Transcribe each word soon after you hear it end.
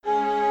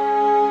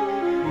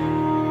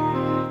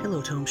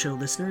Show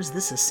listeners,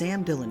 this is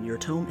Sam Dillon, your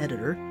Tome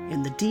editor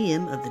and the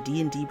DM of the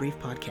D&D Brief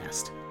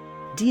podcast.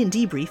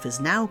 D&D Brief is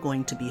now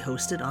going to be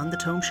hosted on the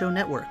Tome Show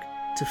network.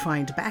 To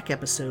find back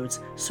episodes,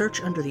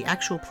 search under the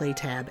Actual Play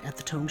tab at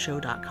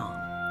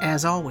thetomeshow.com.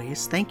 As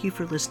always, thank you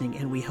for listening,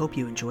 and we hope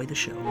you enjoy the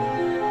show.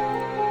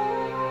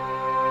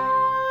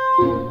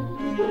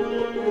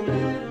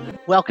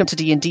 Welcome to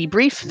D&D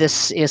Brief.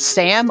 This is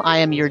Sam. I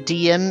am your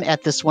DM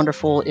at this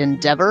wonderful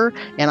endeavor,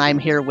 and I'm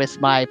here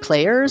with my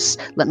players.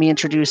 Let me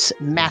introduce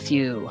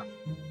Matthew.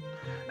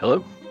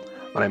 Hello,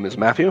 my name is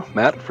Matthew,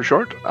 Matt for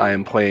short. I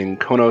am playing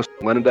Konos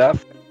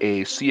Lenindath,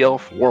 a Sea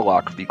Elf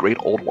Warlock, the Great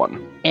Old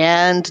One.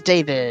 And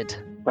David.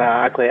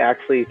 I play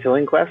Axley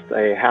Tillingquest,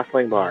 a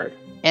Halfling Bard.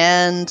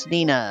 And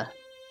Nina.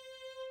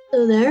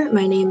 Hello there,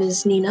 my name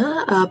is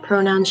Nina,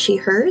 pronoun she,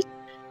 hers,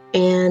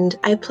 and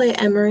I play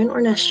Emerin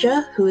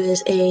Ornestia, who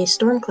is a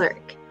Storm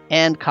Cleric.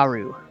 And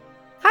Karu.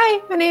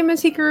 Hi, my name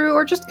is Hikaru,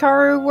 or just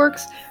Karu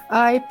works.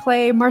 I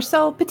play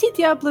Marcel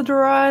Petitia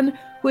Bladuran,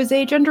 who is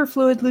a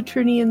gender-fluid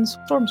Lutrinian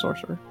Storm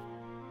Sorcerer.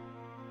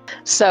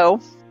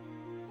 So,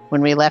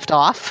 when we left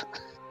off,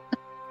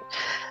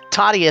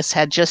 Tadius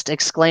had just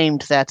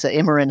exclaimed that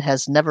Emerin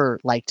has never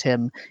liked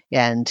him,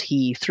 and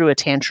he threw a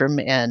tantrum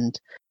and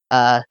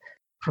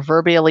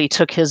proverbially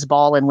took his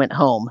ball and went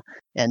home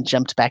and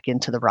jumped back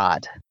into the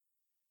rod.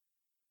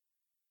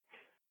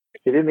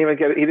 He didn't even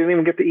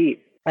get to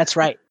eat. That's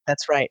right.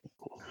 That's right.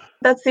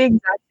 That's the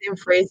exact same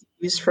phrase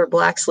used for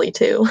Blacksley,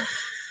 too.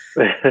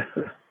 Took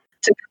a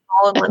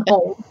ball and went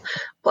home.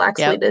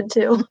 Blacksley did,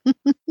 too.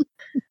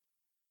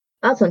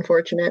 That's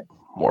unfortunate.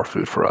 More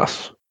food for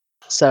us.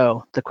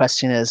 So, the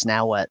question is,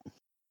 now what?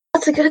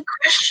 That's a good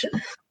question.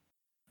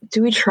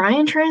 Do we try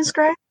and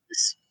transcribe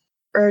this?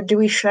 Or do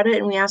we shut it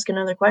and we ask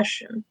another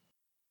question?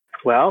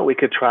 Well, we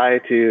could try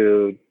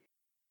to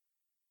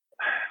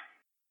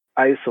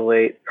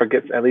isolate or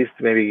get at least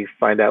maybe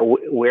find out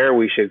where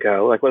we should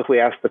go. Like, what if we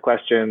ask the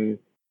question,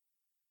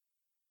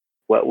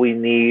 what we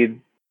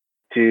need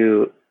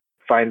to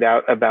find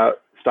out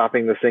about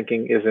stopping the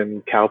sinking is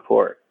in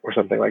Calport or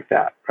something like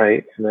that,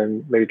 right? And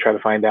then maybe try to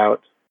find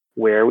out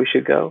where we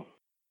should go.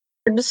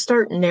 Or to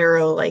start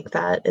narrow like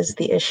that is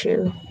the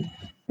issue.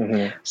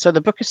 Mm-hmm. So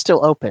the book is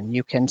still open.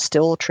 You can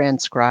still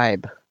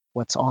transcribe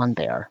what's on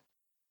there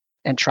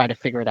and try to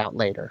figure it out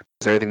later.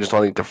 Is there anything just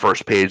on the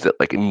first page that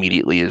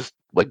immediately is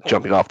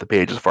jumping off the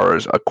page as far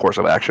as a course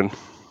of action?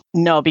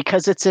 No,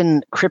 because it's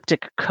in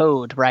cryptic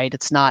code, right?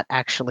 It's not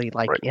actually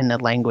Right. in the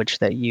language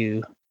that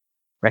you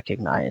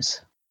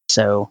recognize.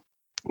 So,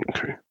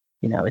 Okay.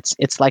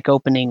 it's like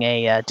opening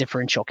a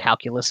differential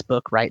calculus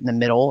book right in the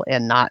middle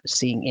and not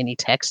seeing any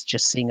text,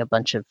 just seeing a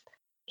bunch of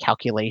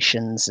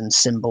calculations and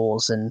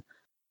symbols and,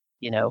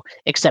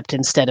 except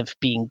instead of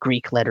being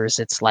Greek letters,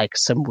 it's like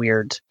some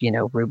weird,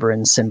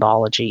 Ruberan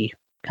symbology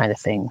kind of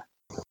thing.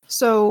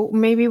 So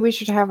maybe we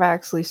should have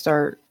Axley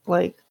start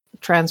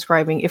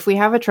transcribing. If we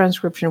have a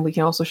transcription, we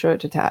can also show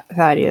it to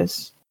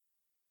Thaddeus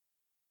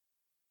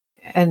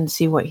and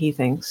see what he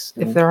thinks.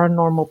 If they're on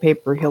normal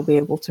paper, he'll be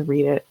able to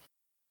read it.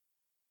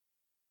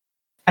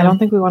 I don't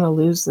think we want to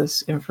lose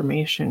this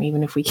information,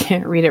 even if we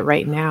can't read it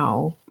right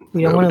now.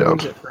 We don't want to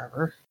lose it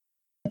forever.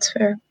 That's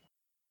fair.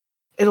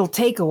 It'll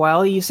take a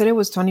while. You said it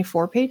was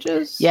 24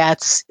 pages? Yeah,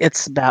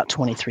 it's about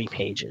 23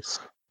 pages.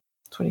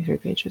 23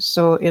 pages.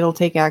 So it'll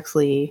take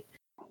actually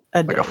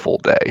a full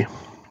day.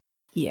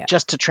 Yeah.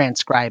 Just to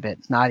transcribe it,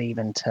 not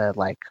even to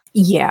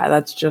Yeah,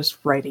 that's just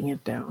writing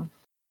it down.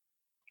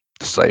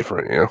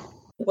 Deciphering, yeah.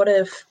 What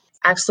if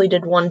Axley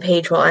did one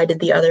page while I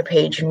did the other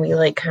page and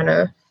we kind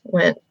of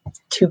went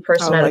two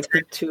person at a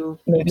time,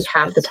 maybe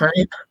half the time?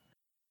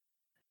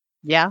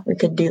 Yeah. We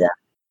could do that.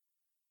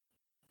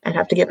 I'd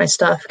have to get my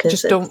stuff.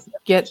 Just don't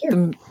get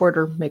the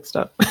order mixed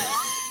up.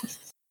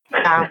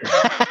 Yeah.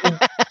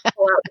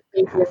 Pull out the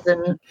pages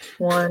in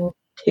 1,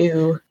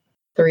 2,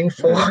 3,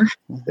 4.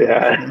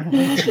 Yeah.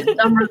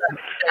 Number them.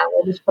 Yeah,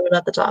 we'll just put it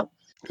at the top.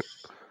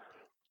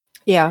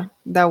 Yeah,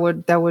 that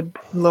would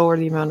lower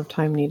the amount of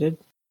time needed.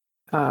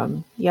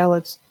 Yeah,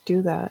 let's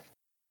do that.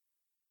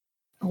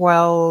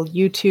 While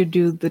you two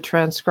do the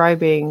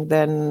transcribing,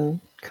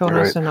 then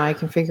Konos and I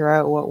can figure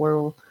out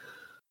what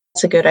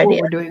That's a good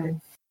idea. we're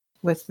doing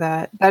with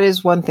that. That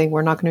is one thing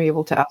we're not going to be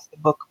able to ask the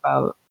book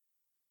about.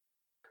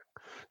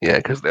 Yeah,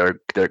 because they're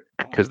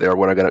gonna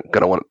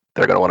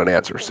want an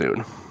answer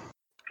soon.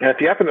 And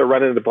if you happen to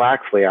run into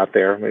Blacksley out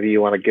there, maybe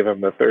you want to give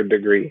him the third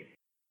degree.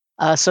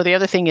 So the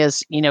other thing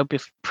is,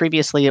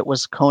 previously it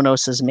was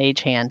Konos's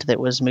mage hand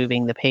that was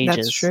moving the pages.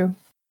 That's true.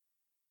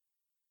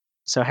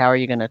 So how are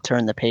you going to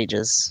turn the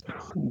pages?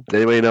 Does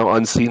anybody know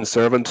Unseen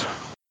Servant?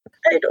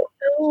 I don't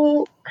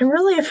know. I'm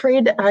really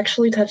afraid to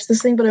actually touch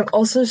this thing, but I'm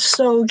also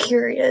so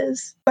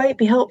curious. It might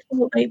be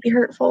helpful, it might be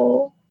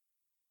hurtful.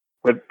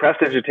 But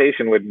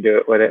prestidigitation wouldn't do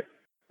it, would it?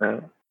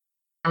 No.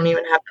 I don't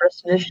even have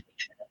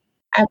prestidigitation.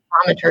 I have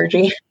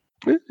thaumaturgy.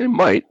 It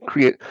might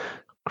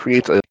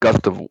creates a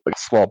gust of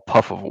small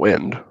puff of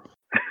wind.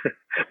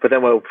 But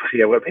then what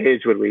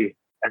page would we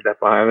end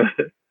up on?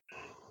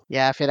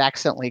 Yeah, if it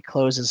accidentally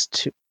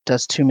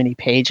does too many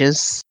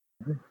pages,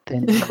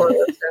 then Close,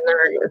 and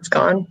it's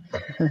gone.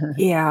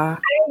 Yeah.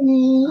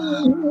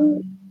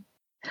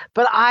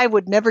 But I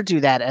would never do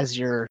that as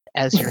your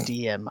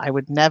DM. I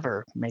would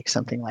never make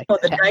something like The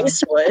that.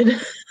 dice would.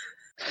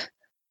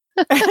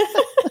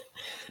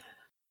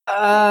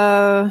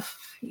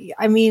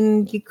 I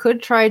mean, you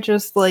could try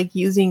just like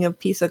using a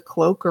piece of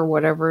cloak or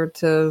whatever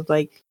to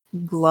like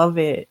glove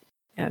it,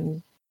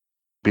 and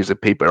Piece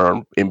of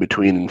paper in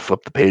between and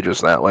flip the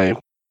pages that way.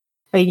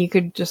 you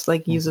could just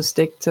like use a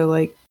stick to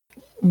like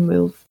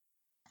move,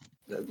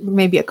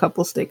 maybe a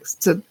couple sticks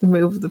to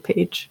move the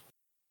page.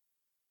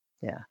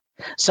 Yeah.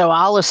 So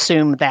I'll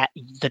assume that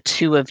the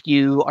two of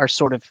you are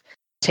sort of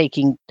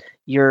taking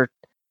your.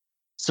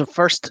 So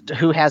first,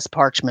 who has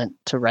parchment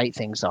to write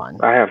things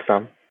on? I have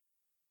some.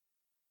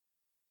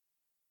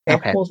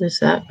 Okay. What is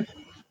that?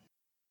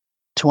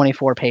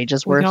 24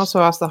 pages We worth. can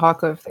also ask the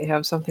Haka if they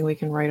have something we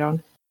can write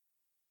on.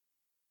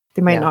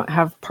 They might not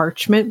have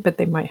parchment, but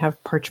they might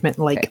have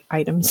parchment-like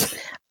items.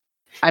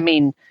 I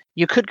mean,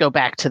 you could go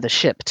back to the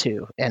ship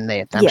too, and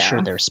I'm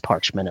sure there's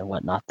parchment and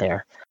whatnot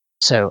there.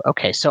 So,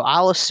 okay, so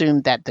I'll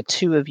assume that the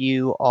two of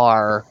you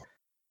are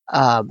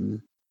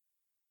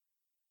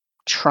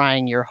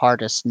trying your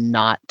hardest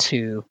not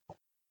to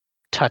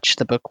touch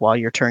the book while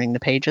you're turning the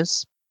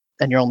pages,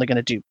 and you're only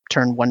going to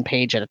turn one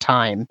page at a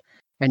time,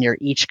 and you're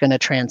each going to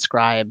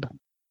transcribe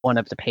one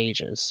of the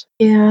pages.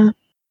 Yeah.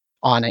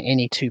 On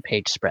any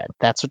 2-page spread.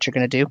 That's what you're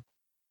going to do?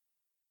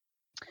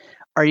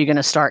 Are you going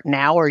to start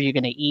now, or are you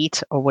going to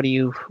eat, or what are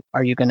you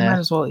going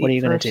to what are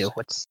you going to do?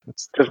 What's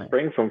just plan?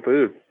 Bring some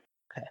food.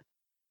 Okay.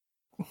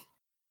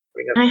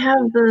 Can I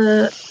have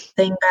the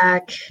thing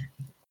back?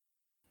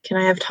 Can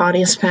I have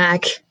Tadius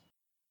back?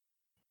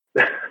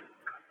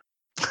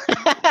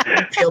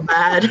 I feel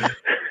bad.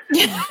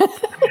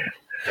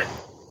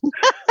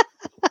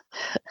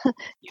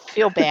 You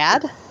feel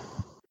bad?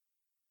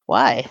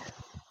 Why?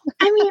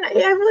 I mean,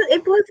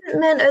 it wasn't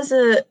meant as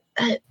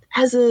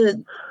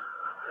an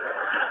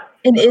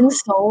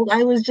insult.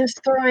 I was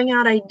just throwing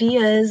out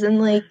ideas, and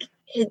like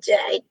it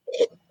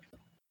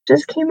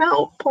just came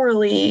out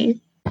poorly.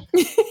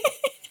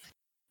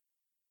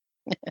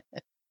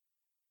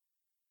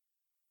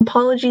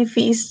 Apology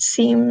feast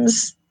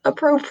seems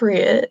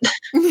appropriate.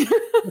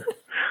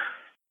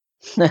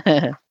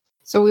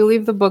 So we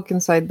leave the book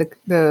inside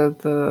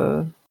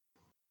the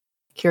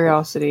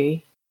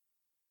curiosity.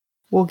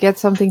 We'll get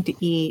something to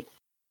eat,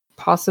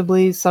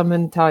 possibly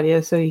summon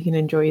Tadia so he can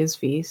enjoy his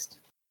feast.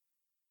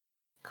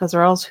 Because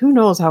or else, who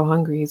knows how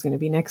hungry he's going to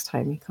be next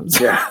time he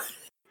comes out.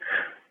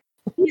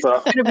 He's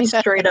going to be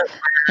straight up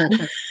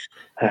mad.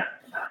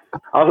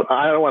 I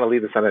don't want to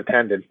leave this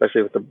unattended,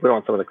 especially with we don't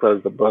want someone to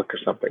close the book or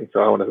something.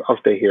 So I'll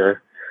stay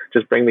here.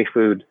 Just bring me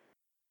food.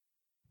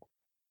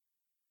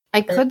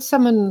 I could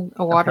summon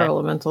a water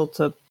elemental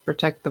to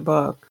protect the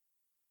book.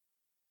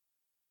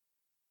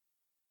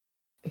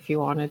 If you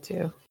wanted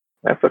to.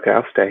 That's okay,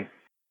 I'll stay.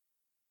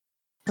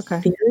 Okay.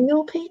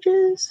 Ethereal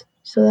pages?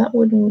 So that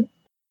wouldn't...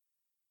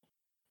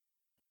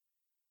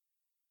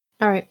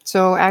 Alright,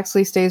 so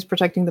Axley stays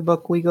protecting the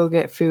book. We go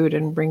get food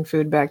and bring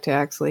food back to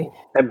Axley.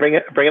 And bring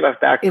it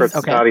back for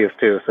Tadius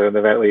too, so in the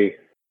event we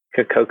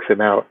can coax him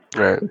out.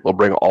 Right, we'll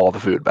bring all the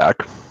food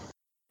back.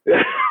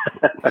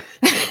 Because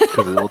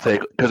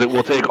it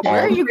will take all.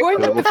 Where are you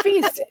going with the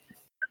feast?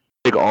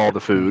 Take all the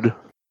food.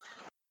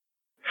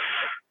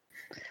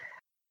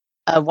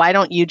 Why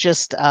don't you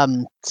just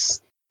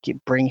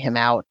bring him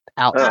out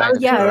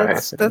outside?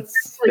 That's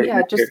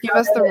just give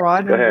us the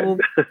rod and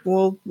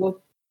we'll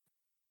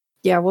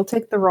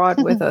take the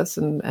rod with us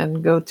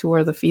and go to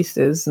where the feast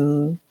is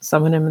and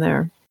summon him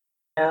there.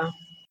 Yeah.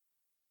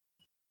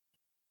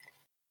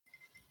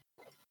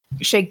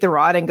 Shake the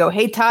rod and go,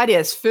 "Hey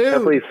Tadius, food."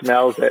 Definitely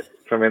smells it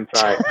from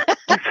inside.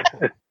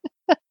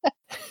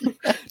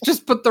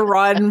 Just put the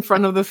rod in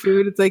front of the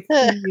food. It's like,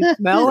 you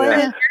smell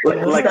it?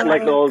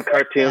 Like old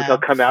cartoons, he'll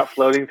come out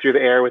floating through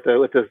the air with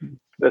the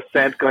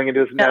scent going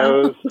into his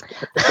nose.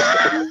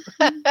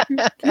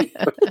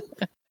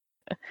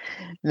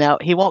 No,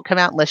 he won't come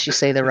out unless you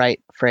say the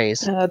right phrase.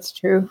 That's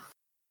true.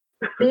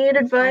 Need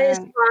advice,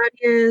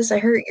 Claudius. I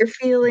hurt your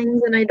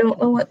feelings and I don't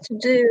know what to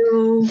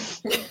do.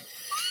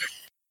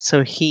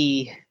 So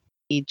he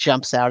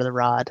jumps out of the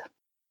rod.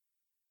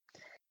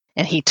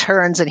 And he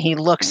turns and he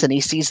looks and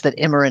he sees that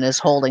Imran is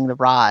holding the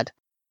rod.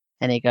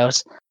 And he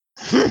goes,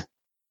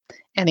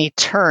 and he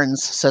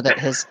turns so that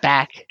his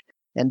back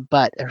and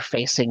butt are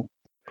facing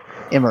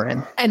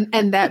Imran.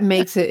 And that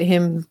makes it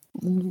him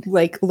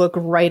like look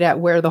right at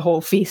where the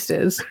whole feast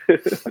is.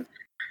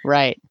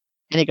 Right.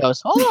 And he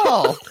goes,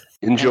 "Oh,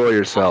 enjoy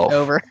yourself."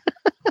 Over.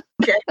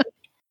 Okay.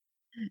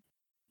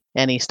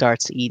 And he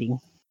starts eating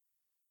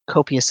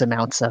copious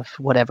amounts of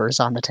whatever's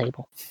on the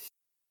table.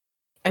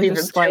 I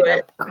just slide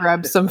up,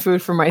 grab some food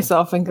for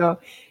myself and go,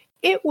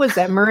 "It was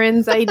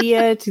Emeren's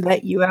idea to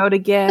let you out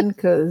again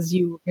because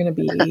you were going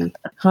to be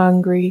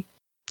hungry."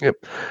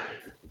 Yep.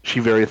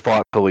 She very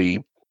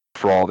thoughtfully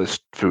for all this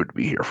food to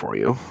be here for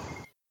you.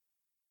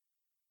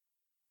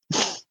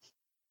 Guys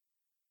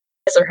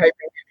are hyping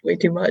it way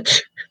too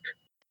much.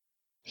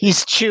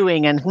 He's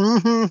chewing and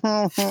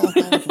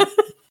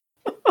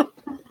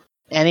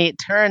And he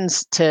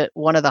turns to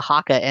one of the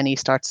Haka and he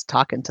starts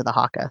talking to the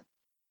Haka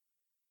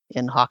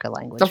in Haka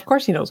language. Of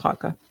course he knows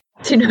Haka.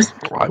 She knows.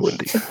 Why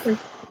wouldn't he?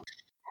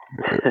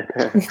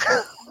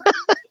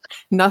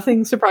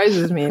 Nothing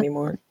surprises me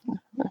anymore.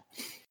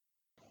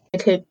 I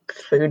take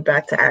food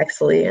back to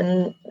Axley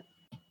and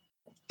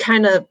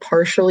kind of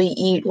partially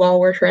eat while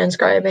we're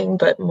transcribing,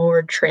 but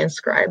more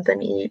transcribe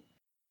than eat.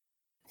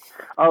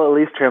 I'll at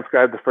least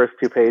transcribe the first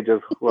 2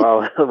 pages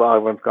while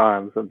everyone's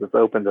gone, since it's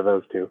open to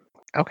those 2.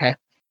 Okay.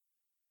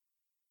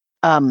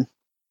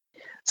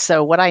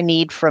 So what I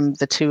need from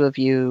the 2 of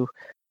you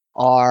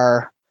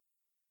are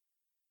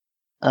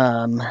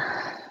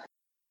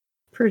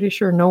Pretty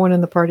sure no one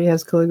in the party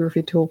has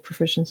calligraphy tool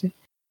proficiency.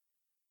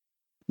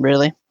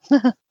 really?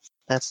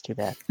 That's too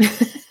bad.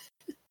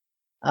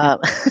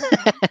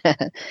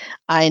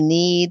 I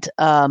need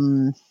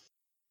an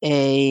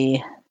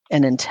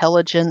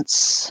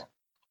intelligence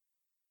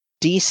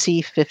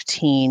DC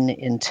 15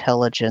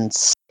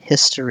 intelligence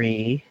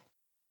history.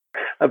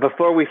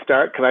 Before we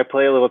start, can I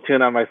play a little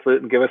tune on my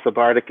flute and give us a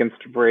bardic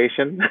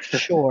inspiration?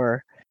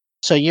 Sure.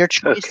 So your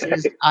choice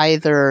is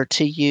either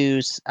to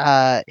use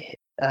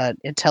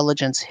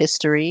intelligence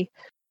history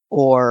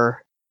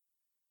or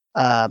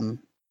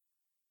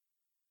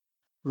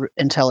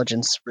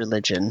intelligence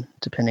religion,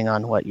 depending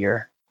on what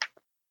you're.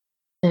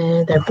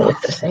 They're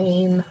both the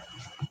same.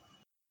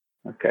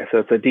 Okay, so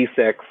it's a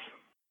D6.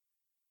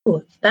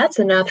 Ooh, that's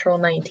a natural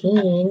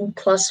 19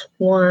 plus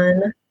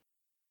 1.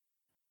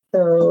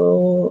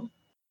 So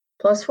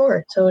plus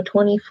 4. So a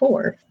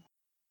 24.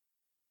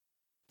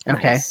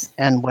 Okay. Nice.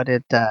 And what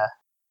did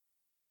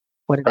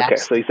Okay,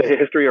 so you say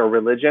history or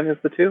religion is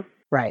the 2?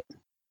 right?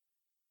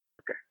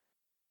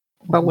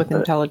 But with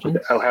intelligence.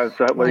 Oh,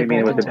 so what do you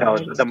mean with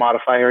intelligence? The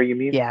modifier, you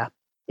mean? Yeah.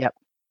 Yep.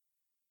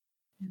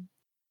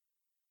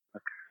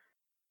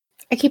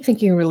 I keep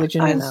thinking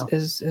religion I know.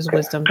 is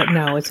wisdom, but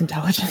no, it's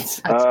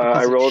intelligence. That's because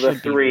I it rolled a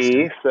should be 3,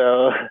 wisdom.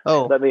 so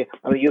Oh. I'm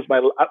gonna use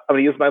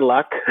my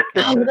luck.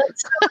 Oh,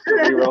 that's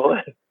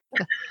Reroll it.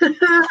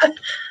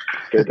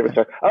 Get a different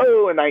start.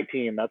 Oh, a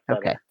 19. That's better.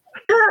 Okay.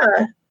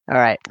 yeah, All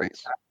right.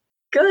 Nice.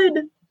 good.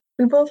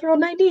 We both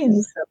rolled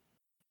 19s.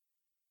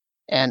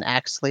 And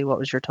Axley, what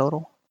was your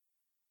total?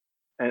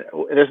 And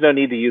there's no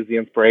need to use the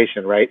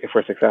inspiration, right? If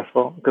we're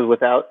successful, because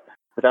without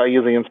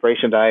using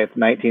inspiration die, it's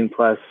 19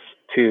 plus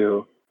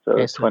 2, so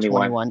Okay, it's so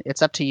 21.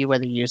 It's up to you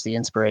whether you use the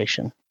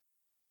inspiration.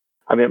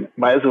 I mean,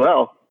 might as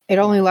well. It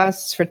only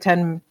lasts for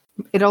 10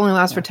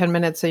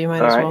 minutes, so you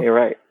might All as right, well. you're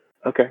right.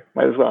 Okay,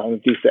 might as well. I'm a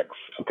D6.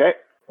 Okay,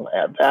 I'll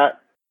add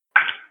that.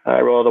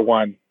 I rolled a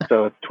 1,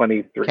 so it's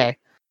 23. Okay.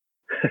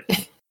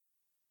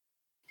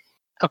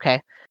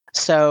 Okay.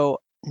 So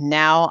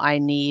now I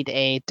need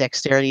a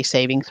dexterity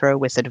saving throw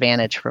with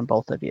advantage from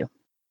both of you.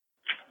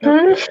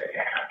 Okay.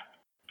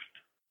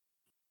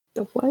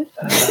 The what?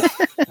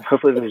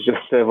 Hopefully this is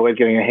just to avoid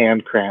getting a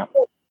hand cramp.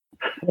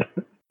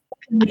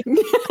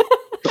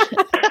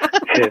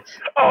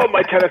 Oh,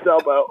 my tennis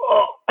elbow.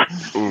 Oh.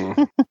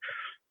 Mm.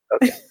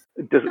 Okay.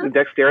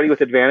 Dexterity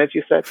with advantage,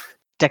 you said?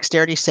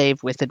 Dexterity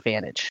save with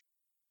advantage.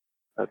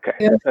 Okay.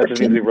 Yeah, That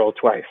just means we roll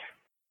twice.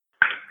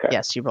 Okay.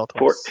 Yes, you rolled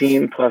twice.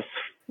 14 plus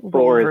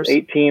 4 is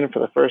 18 for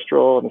the first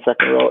roll, and the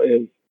second roll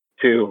is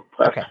 2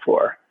 plus Okay.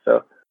 4.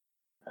 So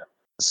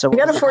So We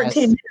got what a was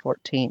it, guys?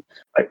 14.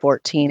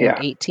 14 Yeah.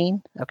 and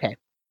 18. Okay.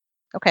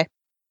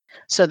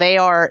 So they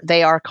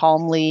are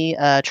calmly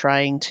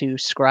trying to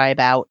scribe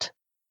out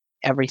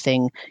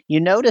everything. You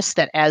notice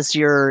that as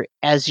you're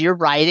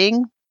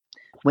writing,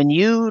 when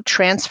you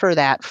transfer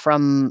that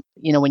from,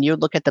 when you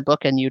look at the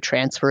book and you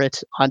transfer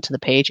it onto the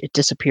page, it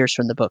disappears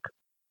from the book.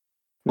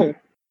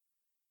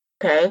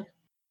 Okay.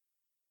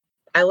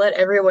 I let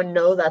everyone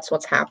know that's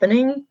what's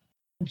happening.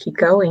 Keep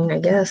going, I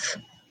guess.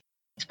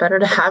 It's better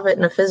to have it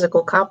in a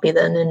physical copy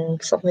than in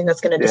something that's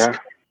going to yeah.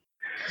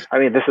 I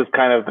mean, this is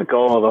kind of the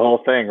goal of the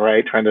whole thing,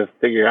 right? Trying to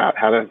figure out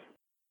how to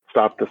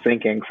stop the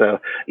sinking. So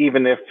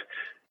even if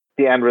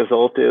the end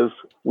result is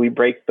we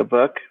break the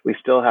book, we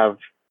still have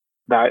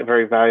that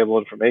very valuable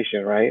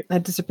information, right?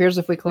 It disappears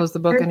if we close the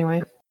book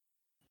anyway.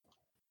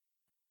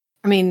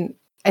 I mean,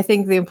 I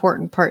think the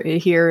important part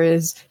here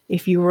is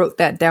if you wrote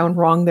that down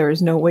wrong, there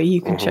is no way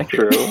you can check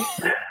True.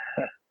 it.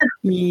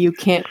 You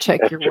can't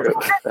check That's your true.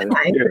 work. That's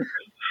true.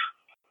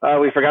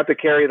 We forgot to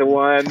carry the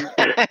 1.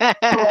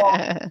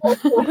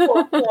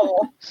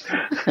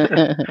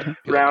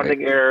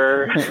 Rounding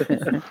error.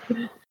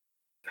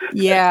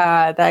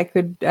 Yeah, that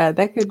could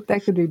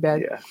be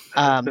bad. Yeah.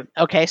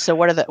 Okay, so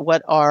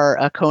what are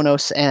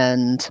Konos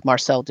and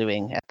Marcel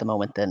doing at the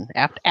moment then?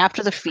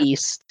 After the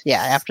feast,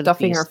 after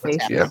Stuffing the our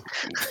feast, what's face. happening?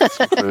 Yeah.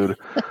 Some food.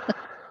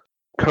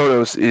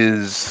 Konos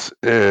is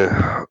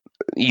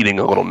eating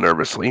a little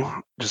nervously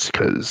just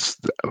because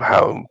of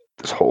how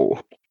this whole.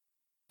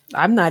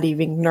 I'm not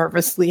eating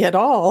nervously at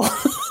all.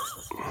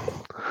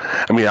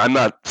 I mean, I'm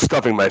not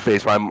stuffing my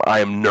face, but I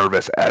am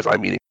nervous as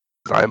I'm eating.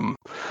 I'm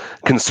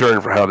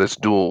concerned for how this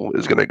duel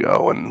is going to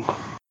go, and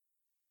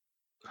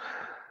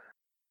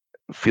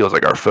feels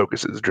like our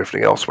focus is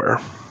drifting elsewhere.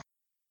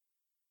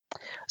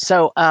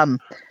 So,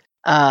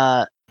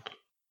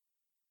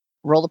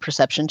 roll a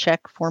perception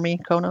check for me,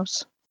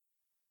 Konos.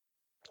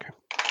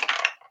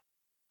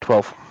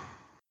 12.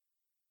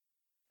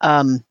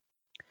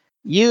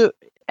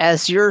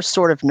 As you're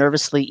sort of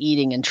nervously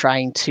eating and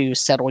trying to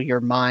settle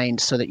your mind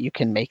so that you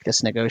can make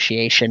this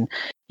negotiation,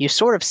 you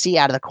sort of see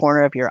out of the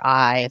corner of your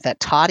eye that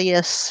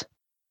Tadius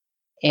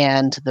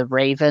and the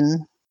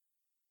Raven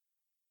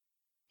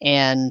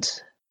and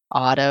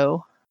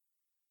Otto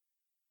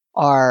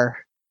are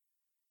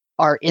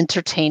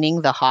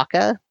entertaining the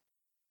Haka.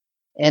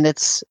 And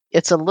it's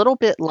a little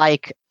bit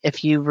like,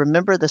 if you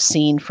remember the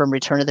scene from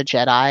Return of the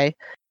Jedi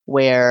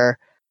where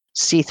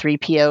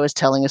C-3PO is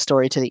telling a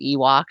story to the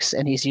Ewoks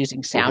and he's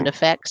using sound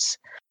effects.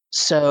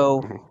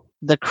 So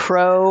the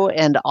Crow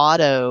and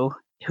Otto,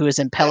 who is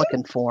in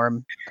pelican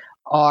form,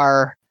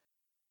 are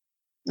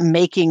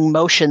making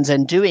motions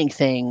and doing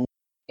things,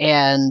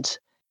 and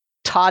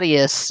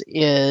Tadius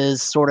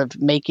is sort of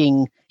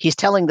he's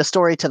telling the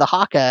story to the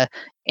Haka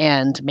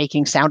and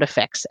making sound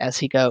effects as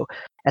he goes.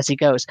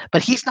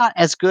 But he's not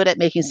as good at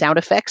making sound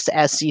effects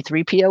as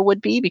C-3PO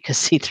would be, because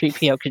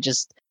C-3PO could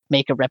just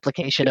make a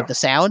replication of the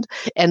sound.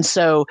 And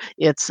so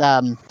it's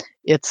a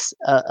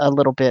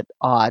little bit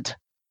odd.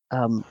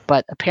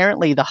 But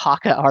apparently the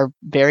Haka are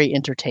very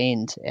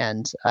entertained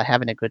and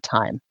having a good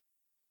time.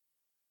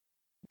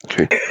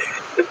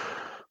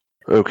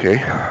 Okay.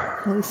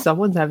 At least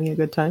someone's having a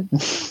good time.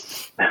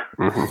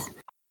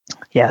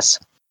 Yes.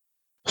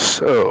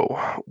 So,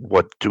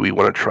 what do we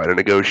want to try to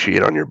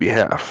negotiate on your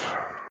behalf?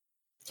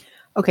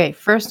 Okay,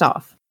 first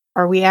off,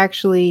 are we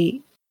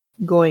actually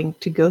going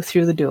to go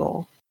through the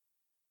duel?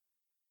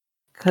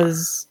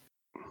 Because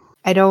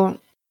I don't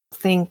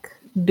think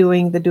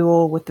doing the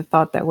duel with the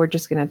thought that we're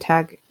just going to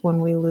attack when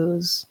we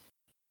lose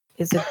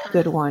is a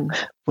good one.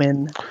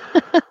 Win.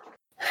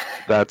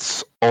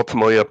 That's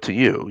ultimately up to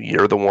you.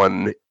 You're the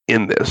one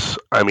in this.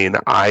 I mean,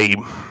 I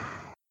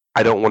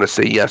don't want to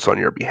say yes on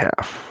your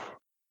behalf.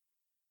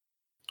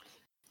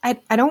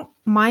 I don't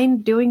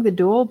mind doing the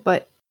duel,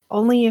 but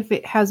only if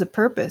it has a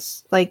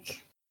purpose.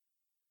 Like,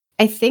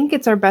 I think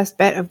it's our best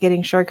bet of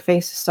getting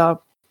Sharkface to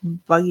stop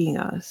bugging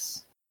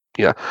us.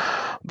 Yeah.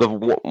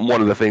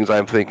 One of the things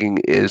I'm thinking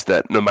is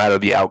that no matter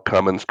the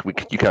outcome, and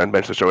you kind of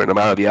mentioned this earlier, no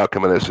matter the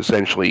outcome of this,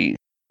 essentially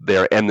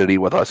their enmity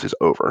with us is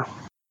over.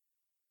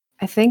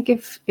 I think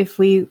if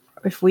we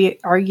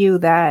argue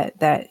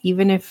that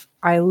even if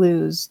I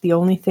lose, the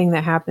only thing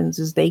that happens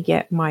is they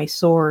get my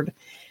sword,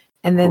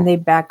 and then they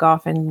back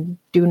off and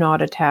do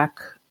not attack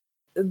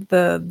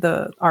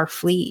our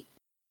fleet,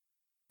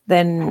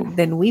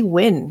 then we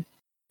win,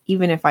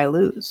 even if I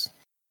lose.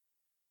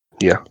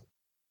 Yeah.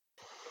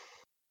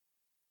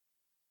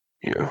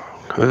 Yeah,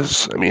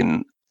 because, I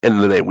mean, end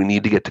of the day, we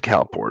need to get to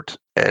Calport,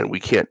 and we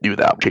can't do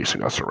that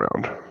chasing us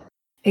around.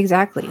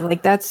 Exactly.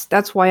 Like,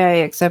 that's why I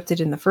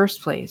accepted in the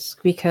first place,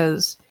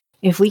 because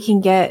if we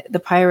can get the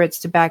pirates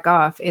to back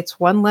off, it's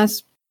one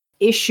less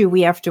issue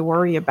we have to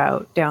worry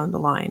about down the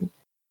line.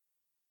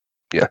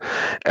 Yeah,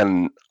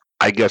 and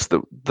I guess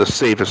the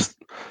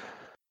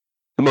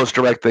most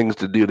direct things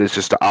to do is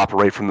just to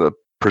operate from the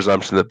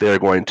presumption that they're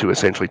going to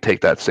essentially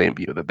take that same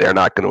view, that they're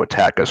not going to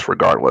attack us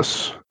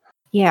regardless.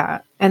 Yeah,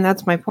 and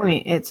that's my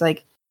point. It's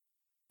like,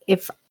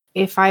 if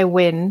I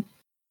win,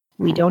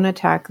 we don't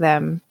attack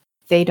them,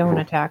 they don't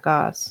attack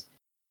us.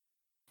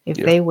 If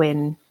they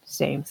win,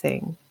 same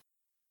thing.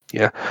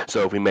 Yeah,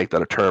 so if we make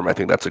that a term, I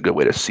think that's a good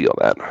way to seal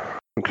that.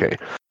 Okay,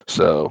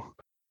 so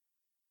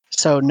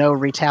no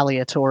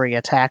retaliatory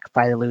attack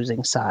by the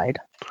losing side.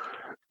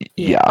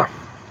 Yeah.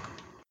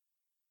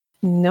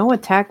 No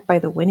attack by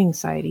the winning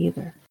side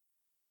either.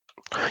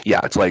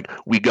 Yeah, it's like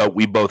we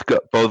both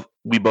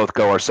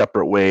go our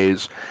separate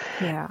ways.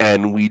 Yeah.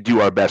 And we do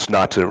our best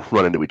not to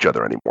run into each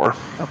other anymore.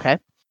 Okay.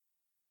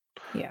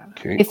 Yeah.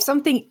 Okay. If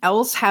something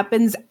else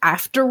happens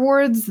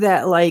afterwards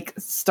that like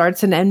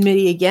starts an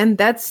enmity again,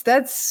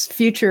 that's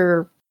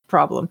future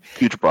problem.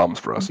 Future problems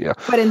for us, yeah.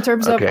 But in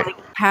terms of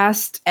like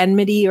past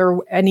enmity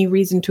or any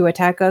reason to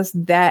attack us,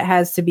 that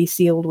has to be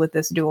sealed with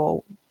this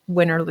duel.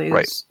 Win or lose,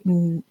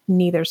 right.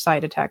 Neither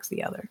side attacks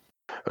the other.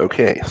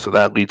 Okay, so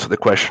that leads to the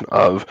question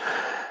of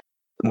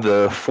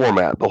the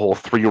format, the whole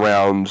 3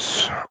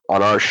 rounds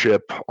on our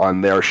ship, on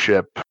their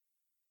ship.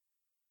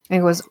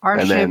 It was our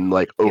ship. And then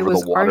like over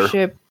the water. Our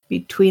ship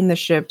between the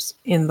ships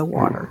in the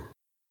water.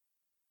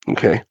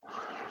 Okay.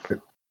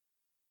 And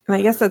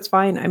I guess that's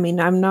fine. I mean,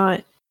 I'm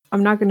not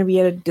going to be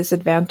at a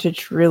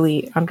disadvantage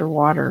really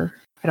underwater.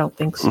 I don't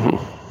think so.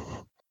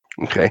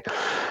 Mm-hmm. Okay.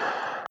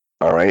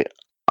 All right.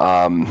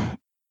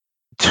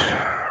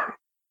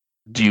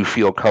 Do you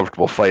feel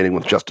comfortable fighting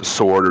with just a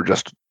sword, or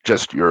just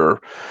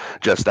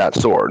that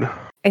sword?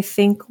 I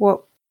think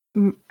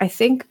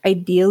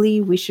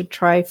ideally we should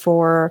try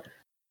for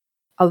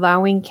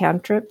allowing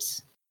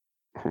cantrips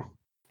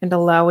and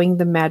allowing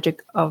the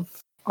magic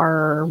of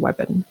our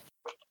weapon.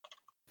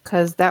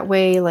 Because that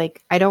way,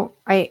 like,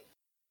 I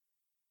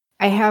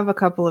have a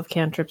couple of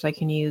cantrips I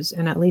can use,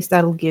 and at least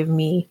that'll give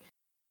me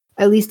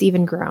at least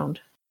even ground.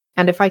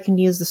 And if I can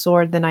use the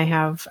sword, then I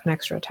have an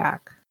extra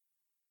attack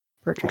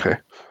per turn. Okay.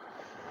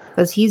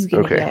 Because he's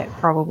going to get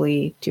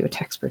probably 2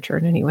 attacks per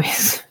turn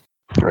anyways.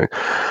 Right.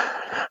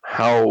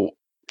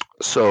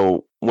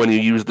 So when you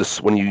use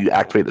this, when you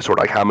activate the sword,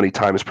 like how many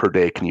times per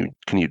day can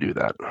you do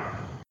that?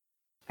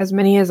 As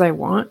many as I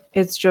want.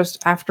 It's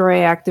just after I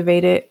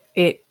activate it,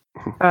 it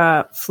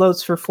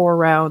floats for 4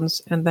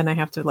 rounds, and then I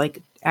have to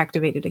like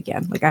activate it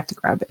again. Like I have to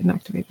grab it and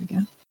activate it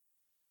again.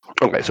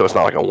 Okay, so it's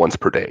not like a once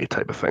per day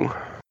type of thing.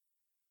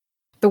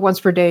 The once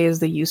per day is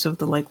the use of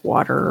the like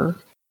water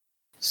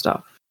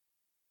stuff.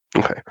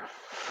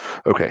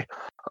 Okay.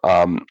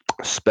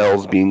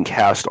 Spells being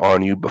cast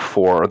on you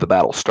before the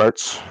battle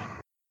starts,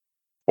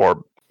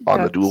 or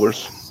on the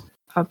duelers.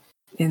 Up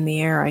in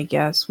the air, I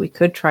guess. We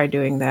could try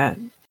doing that.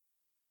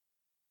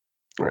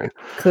 Right.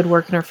 Could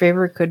work in our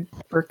favor, could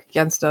work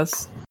against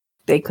us.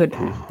 They could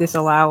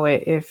disallow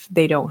it if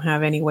they don't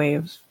have any way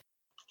of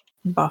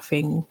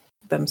buffing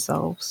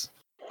themselves.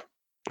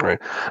 Right.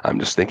 I'm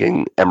just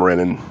thinking Emerin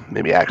and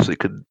maybe Ashley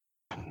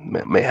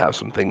may have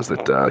some things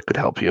that could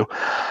help you.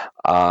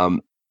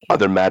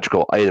 Other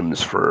magical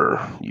items for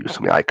use.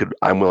 I mean,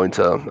 I'm willing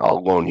to.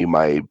 I'll loan you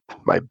my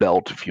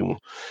belt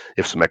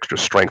if some extra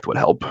strength would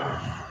help.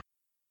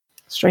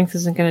 Strength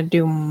isn't going to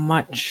do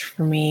much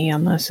for me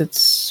unless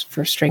it's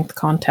for strength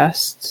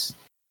contests.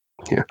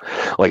 Yeah,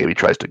 like if he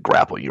tries to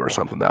grapple you or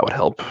something, that would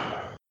help.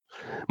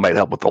 Might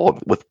help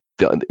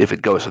if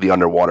it goes to the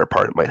underwater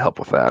part. It might help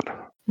with that.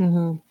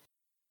 Mm-hmm.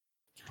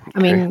 Okay. I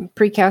mean,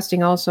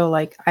 pre-casting also,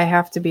 like, I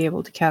have to be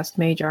able to cast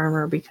mage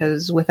armor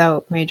because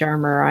without mage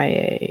armor,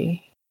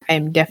 I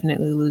am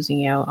definitely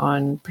losing out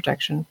on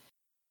protection.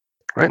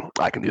 Right,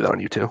 I can do that on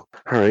you too.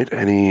 All right,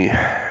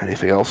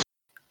 anything else?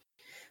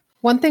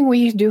 One thing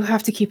we do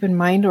have to keep in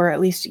mind, or at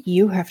least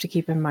you have to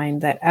keep in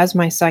mind, that as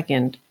my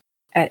second,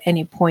 at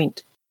any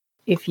point,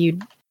 if you,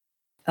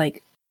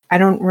 like, I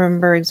don't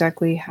remember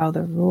exactly how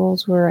the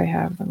rules were. I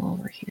have them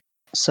over here.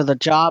 So the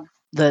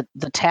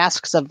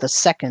tasks of the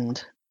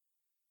second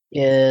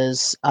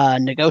is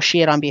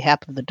negotiate on behalf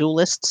of the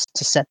duelists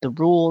to set the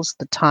rules,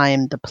 the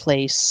time, the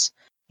place,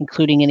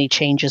 including any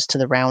changes to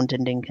the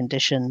round-ending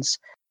conditions,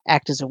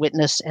 act as a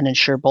witness and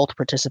ensure both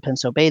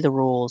participants obey the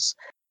rules,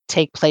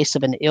 take place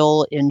of an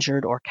ill,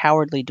 injured, or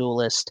cowardly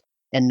duelist,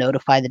 and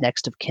notify the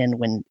next of kin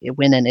when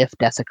and if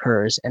death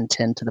occurs, and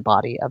tend to the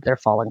body of their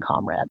fallen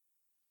comrade.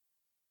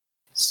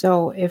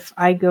 So if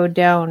I go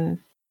down,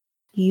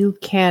 you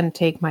can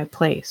take my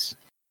place.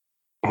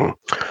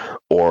 Mm-hmm.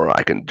 Or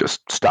I can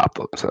just stop.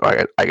 So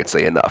I can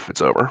say enough,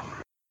 it's over.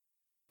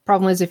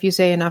 Problem is, if you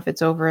say enough,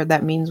 it's over,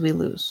 that means we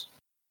lose.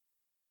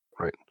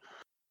 Right.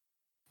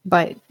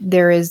 But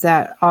there is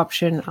that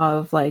option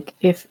of, like,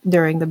 if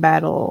during the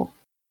battle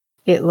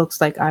it looks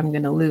like I'm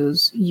going to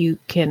lose, you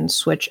can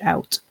switch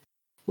out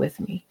with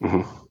me.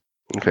 Mm-hmm.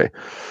 Okay.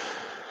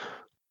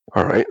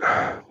 All right.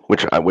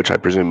 Which I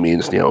presume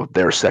means,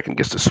 their second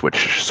gets to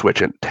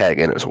switch and tag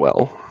in as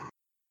well.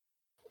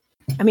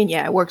 I mean,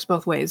 yeah, it works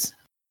both ways.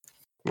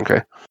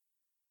 Okay.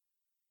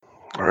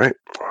 All right.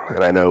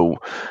 And I know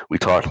we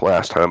talked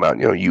last time about,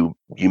 you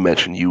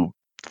mentioned you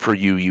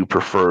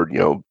preferred,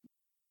 you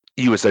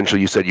essentially,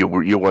 you said you're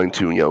willing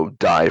to,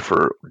 die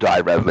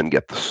rather than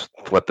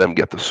let them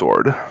get the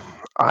sword.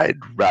 I'd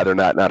rather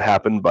not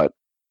happen, but,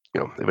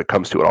 if it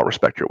comes to it, I'll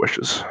respect your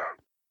wishes.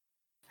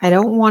 I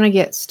don't want to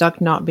get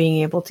stuck not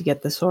being able to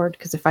get the sword,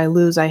 because if I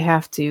lose, I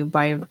have to,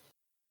 by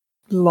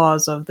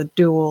laws of the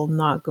duel,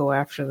 not go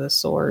after the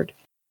sword.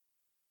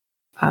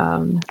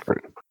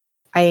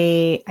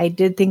 I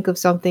did think of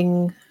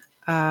something.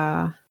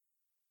 I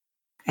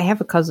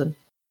have a cousin.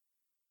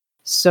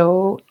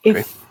 So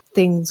if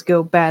things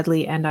go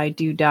badly and I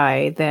do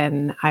die,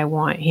 then I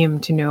want him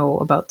to know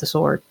about the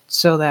sword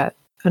so that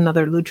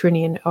another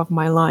Lutrinian of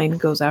my line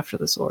goes after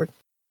the sword.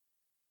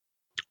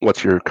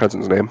 What's your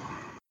cousin's name?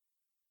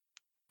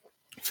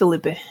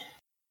 Felipe.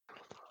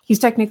 He's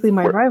technically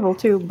my rival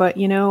too, but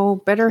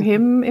better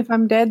him if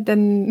I'm dead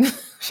than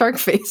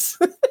Sharkface.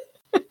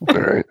 All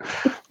right.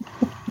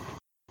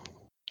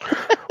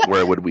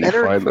 Where would we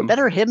find them?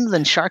 Better him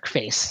than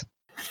Sharkface.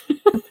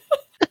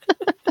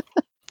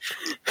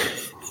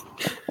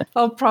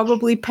 I'll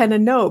probably pen a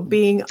note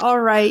being, all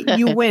right,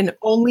 you win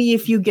only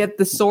if you get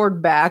the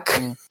sword back.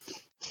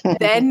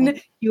 Then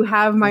you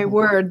have my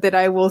word that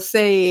I will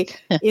say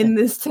in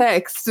this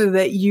text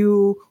that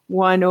you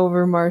won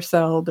over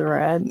Marcel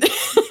Duran.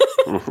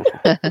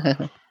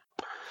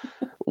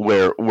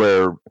 Where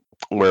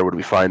would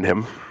we find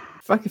him?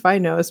 Fuck if I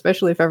know,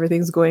 especially if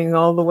everything's going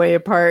all the way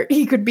apart.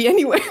 He could be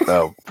anywhere.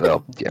 Oh,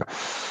 well, yeah.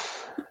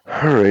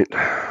 All right.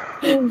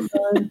 Oh,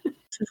 God.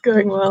 This is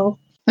going well.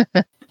 All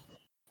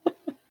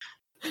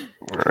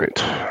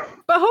right.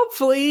 But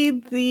hopefully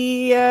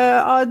the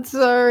odds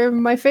are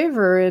in my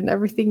favor and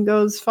everything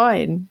goes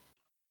fine.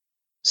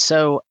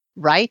 So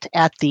right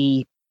at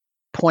the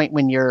point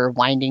when you're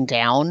winding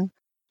down,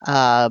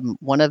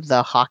 one of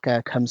the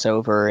Haka comes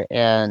over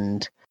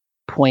and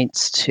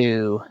points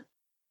to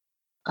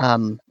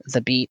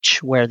the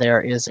beach where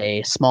there is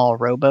a small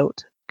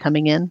rowboat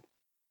coming in.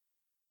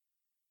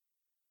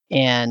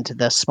 And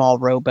the small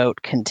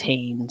rowboat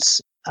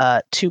contains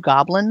 2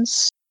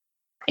 goblins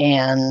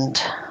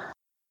and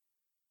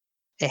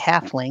a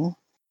halfling.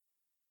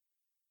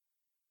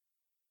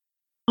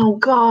 Oh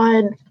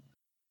God.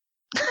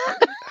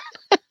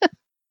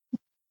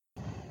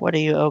 What are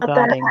you Not that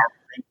oh-godding?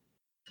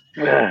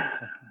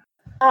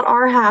 Not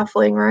our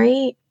halfling,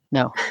 right?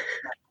 No.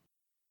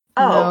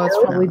 No, it's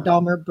really? probably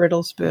Dahmer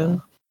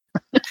Brittlespoon.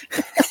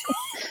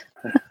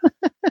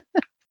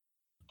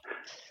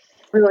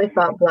 Really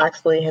thought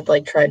Blacksley had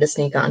tried to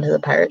sneak onto the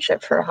pirate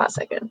ship for a hot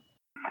second.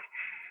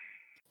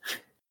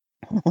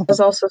 I was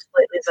also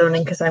slightly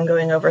zoning because I'm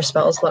going over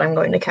spells that I'm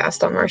going to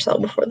cast on Marcel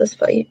before this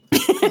fight.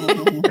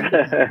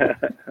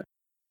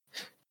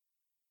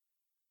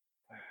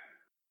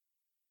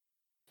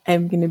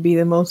 I'm going to be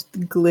the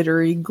most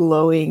glittery,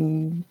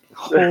 glowing,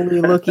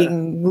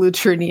 holy-looking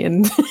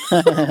Lutrinian.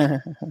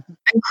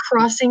 I'm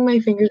crossing my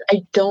fingers.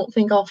 I don't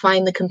think I'll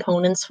find the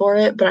components for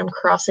it, but I'm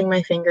crossing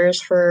my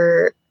fingers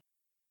for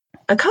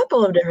a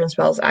couple of different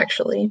spells,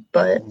 actually.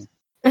 But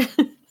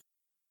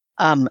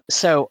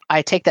So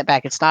I take that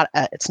back. It's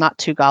not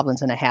 2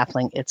 goblins and a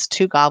halfling. It's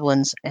 2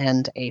 goblins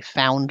and a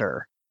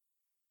founder,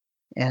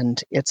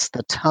 and it's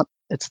the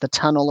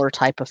tunneler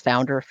type of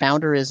founder.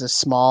 Founder is a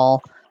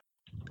small,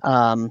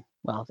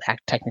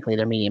 technically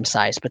they're medium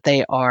sized, but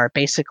they are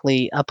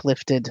basically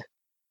uplifted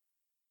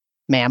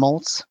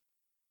mammals.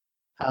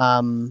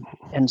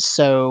 And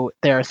so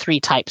there are 3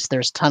 types.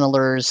 There's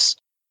tunnelers,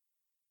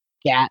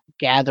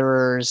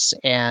 gatherers,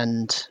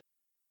 and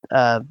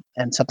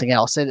something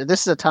else.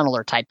 This is a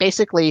tunneler type.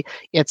 Basically,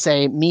 it's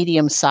a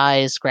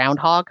medium-sized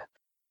groundhog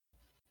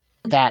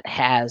that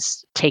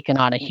has taken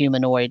on a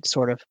humanoid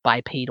sort of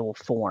bipedal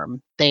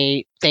form.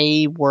 They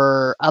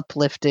were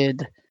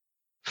uplifted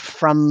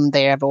from,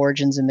 they have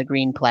origins in the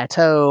Green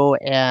Plateau,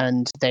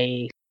 and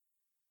they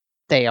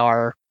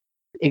are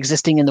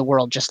existing in the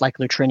world just like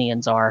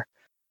Lutrinians are.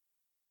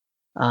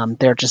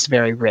 They're just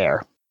very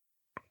rare.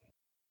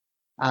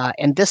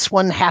 And this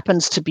one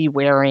happens to be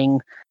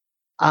wearing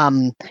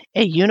a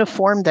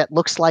uniform that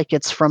looks like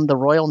it's from the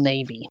Royal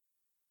Navy.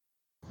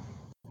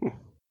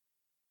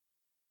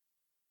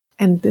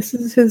 And this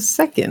is his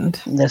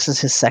second. This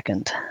is his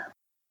second.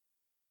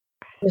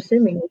 I'm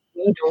assuming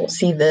we don't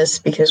see this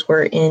because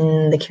we're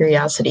in the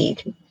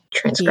Curiosity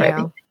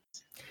transcribing.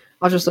 Yeah.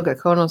 I'll just look at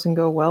Konos and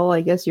go, well,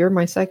 I guess you're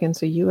my second,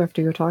 so you have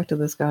to go talk to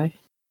this guy.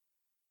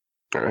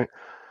 All right.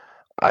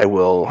 I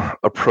will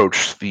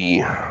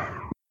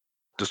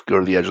just go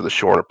to the edge of the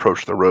shore and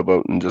approach the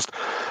rowboat and just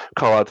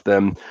call out to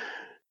them.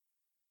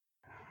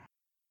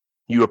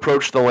 You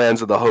approach the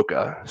lands of the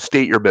Hoka.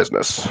 State your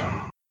business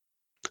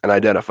and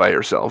identify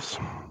yourselves.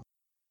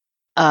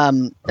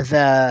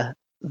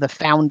 The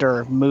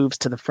founder moves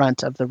to the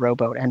front of the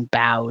rowboat and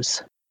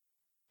bows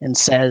and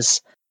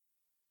says,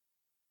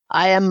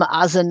 I am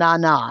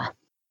Azanana,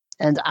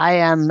 and I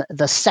am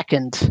the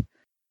second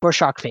for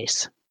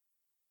Sharkface.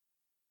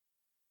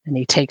 And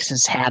he takes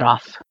his hat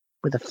off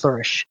with a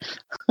flourish.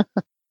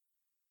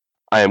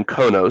 I am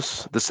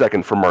Konos, the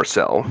second for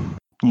Marcel.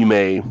 You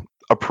may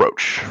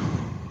approach.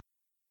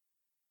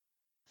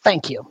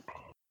 Thank you.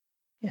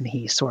 And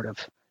he sort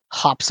of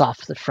hops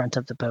off the front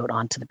of the boat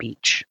onto the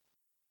beach.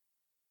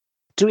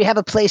 Do we have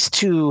a place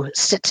to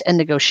sit and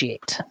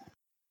negotiate?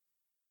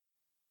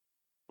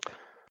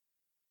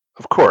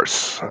 Of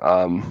course.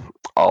 Are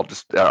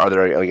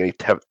there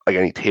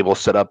any tables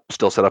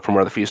still set up from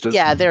where the feast is?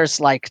 Yeah, there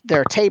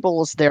are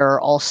tables. There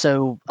are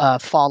also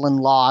fallen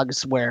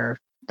logs where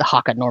the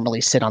Haka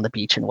normally sit on the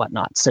beach and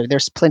whatnot. So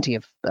there's plenty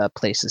of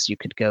places you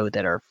could go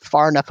that are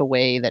far enough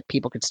away that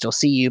people could still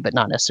see you but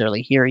not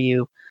necessarily hear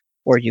you,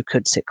 or you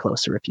could sit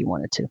closer if you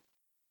wanted to.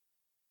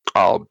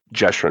 I'll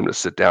gesture him to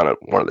sit down at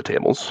one of the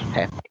tables.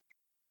 Okay.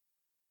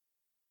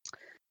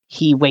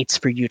 He waits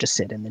for you to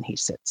sit, and then he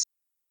sits.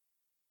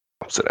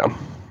 I'll sit down.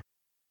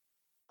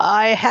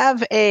 I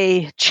have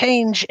a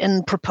change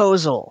in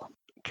proposal.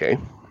 Okay.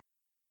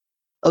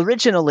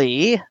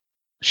 Originally,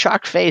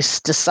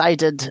 Sharkface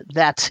decided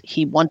that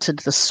he wanted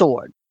the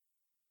sword.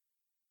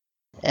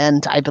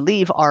 And I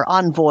believe our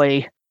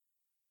envoy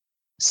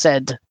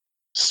said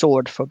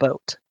sword for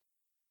boat.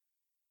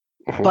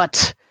 Mhm.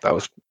 But That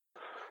was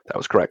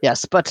correct.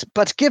 yes, but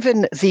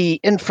given the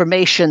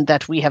information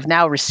that we have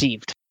now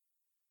received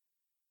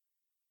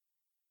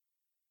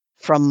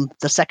from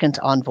the second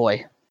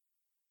envoy,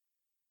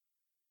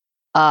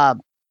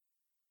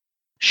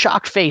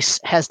 Sharkface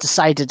has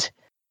decided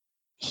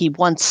he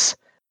wants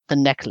the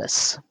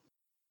necklace.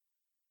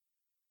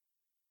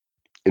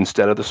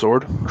 Instead of the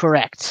sword?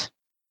 Correct.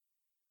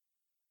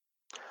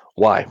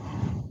 Why?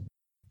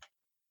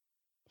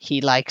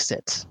 He likes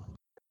it.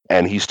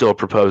 And he still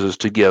proposes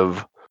to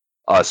give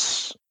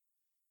us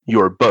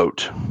your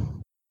boat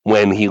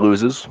when he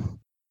loses?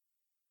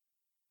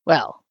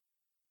 Well,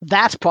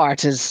 that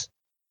part is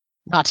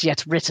not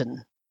yet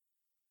written.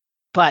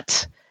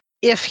 But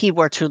if he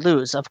were to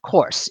lose, of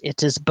course,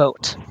 it is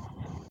boat.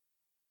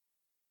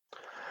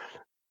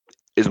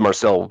 Is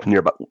Marcel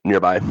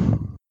nearby?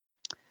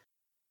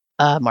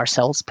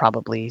 Marcel's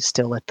probably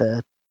still at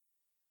the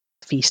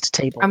feast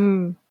table.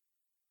 I'm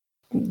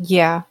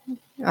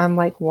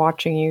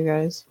watching you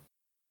guys.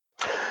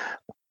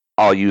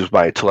 I'll use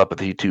my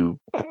telepathy to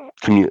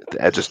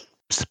just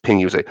ping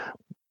you and say,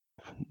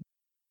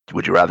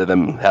 Would you rather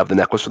them have the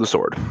necklace or the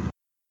sword?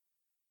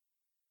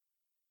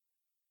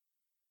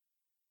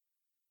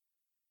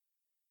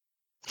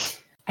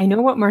 I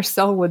know what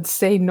Marcel would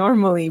say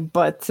normally,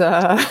 but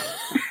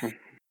You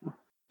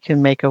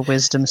can make a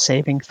wisdom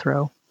saving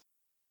throw.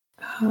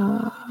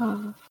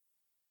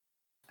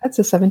 That's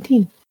a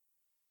 17.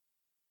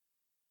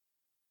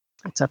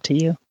 It's up to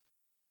you.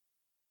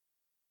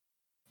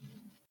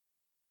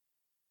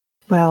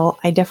 Well,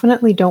 I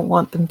definitely don't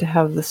want them to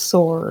have the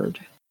sword.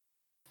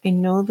 I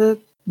know the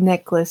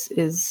necklace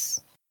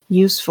is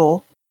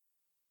useful.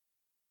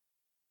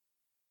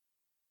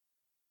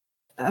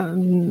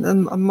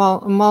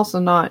 I'm also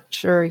not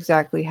sure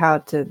exactly how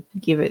to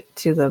give it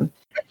to them.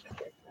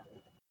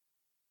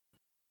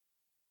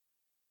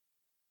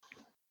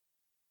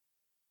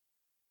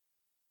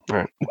 All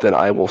right. Then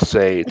I will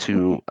say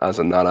to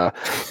Azanana,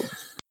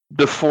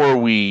 before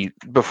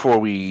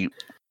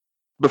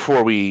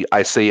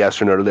I say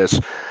yes or no to this,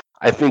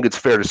 I think it's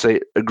fair to say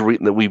I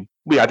think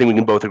we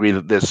can both agree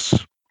that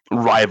this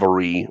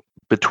rivalry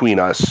between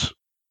us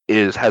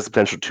has the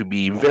potential to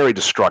be very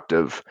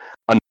destructive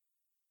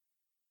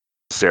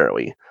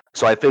unnecessarily.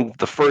 So I think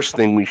the first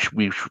thing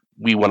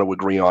we want to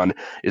agree on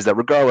is that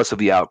regardless of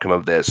the outcome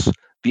of this,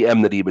 the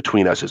enmity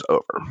between us is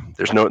over.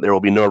 There will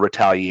be no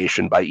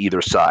retaliation by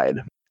either side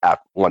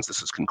once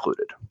this is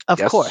concluded. Of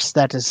Yes? course,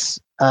 that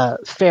is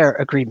a fair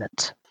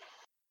agreement.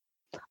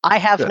 I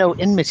have Good. no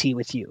enmity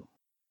with you.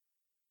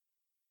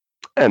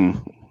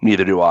 And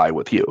neither do I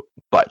with you,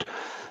 but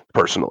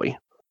personally.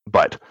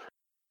 But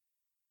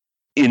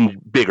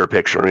in bigger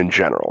picture, in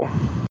general,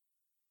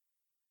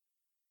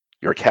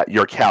 your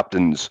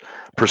captain's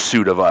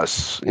pursuit of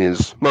us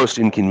is most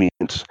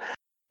inconvenient,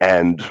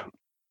 and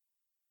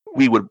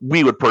we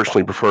would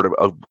personally prefer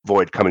to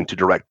avoid coming to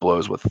direct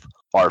blows with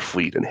our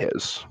fleet and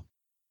his.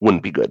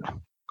 Wouldn't be good.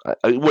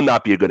 It would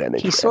not be a good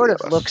ending. He for sort any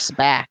of us. looks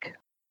back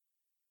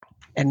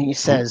and he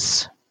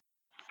says,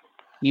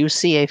 "You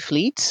see a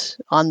fleet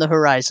on the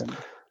horizon."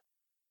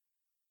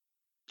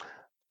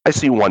 I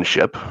see one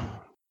ship,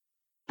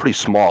 pretty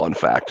small in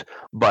fact,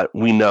 but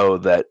we know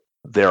that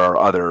there are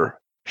other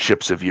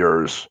ships of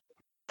yours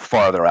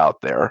farther out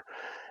there,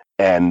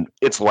 and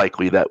it's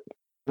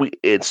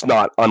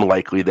not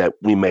unlikely that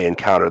we may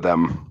encounter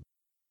them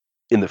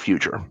in the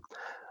future.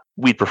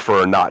 We'd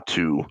prefer not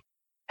to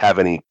have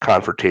any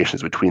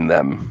confrontations between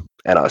them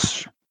and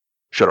us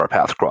should our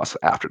paths cross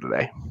after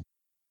today.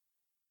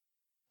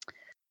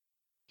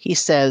 He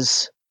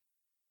says,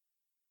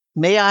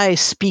 "May I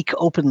speak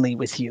openly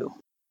with you?"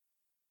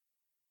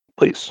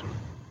 Please.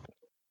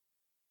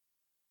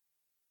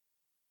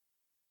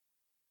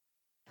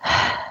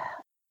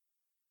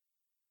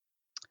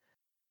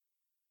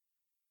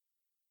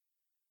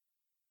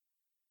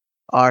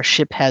 Our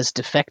ship has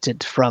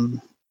defected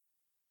from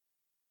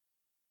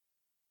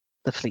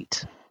the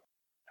fleet.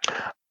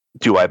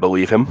 Do I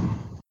believe him?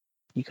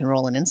 You can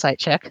roll an insight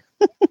check.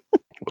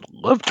 Would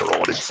love to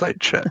roll an insight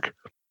check.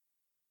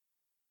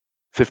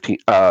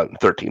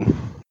 13.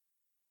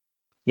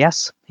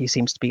 Yes, he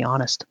seems to be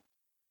honest.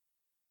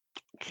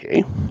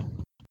 Okay.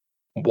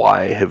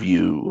 Why have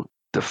you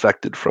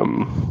defected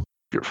from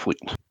your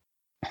fleet?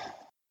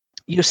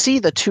 You see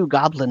the two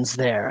goblins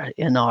there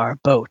in our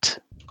boat.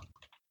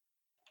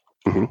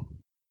 Mhm.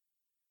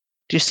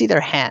 Do you see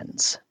their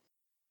hands?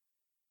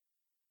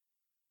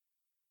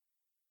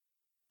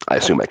 I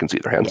assume I can see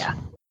their hands. Yeah.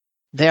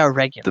 They are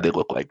regular. Do they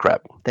look like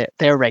crap?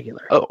 They're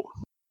regular. Oh.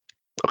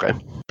 Okay.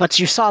 But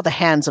you saw the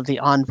hands of the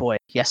envoy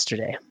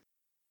yesterday.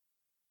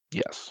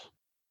 Yes.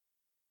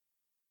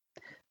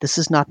 This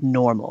is not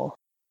normal.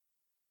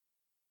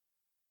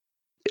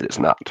 It is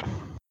not.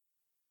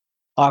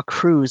 Our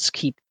crews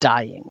keep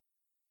dying.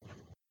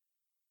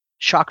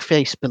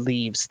 Shockface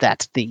believes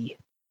that the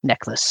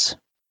necklace,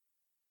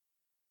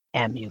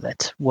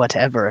 amulet,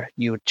 whatever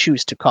you would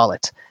choose to call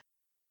it,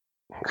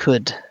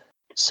 could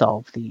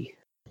solve the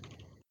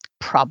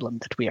problem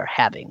that we are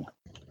having.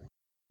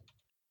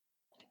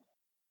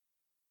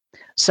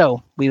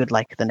 So, we would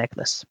like the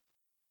necklace.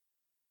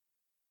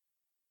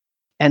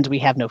 And we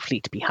have no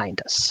fleet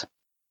behind us.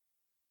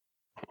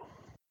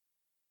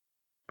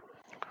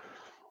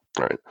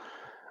 All right.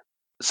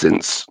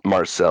 Since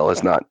Marcel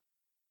has not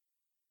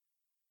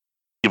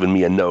given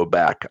me a no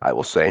back, I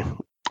will say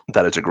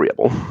that is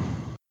agreeable.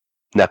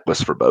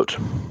 Necklace for boat.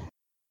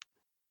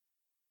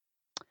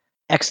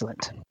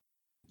 Excellent.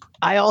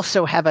 I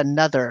also have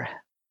another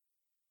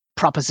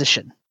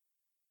proposition.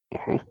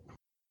 Mhm.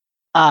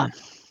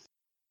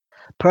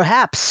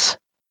 Perhaps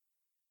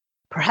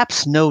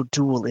no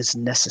duel is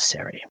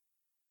necessary.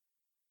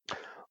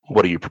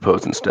 What do you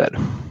propose instead?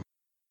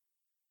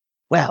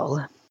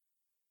 Well,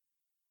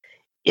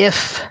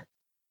 if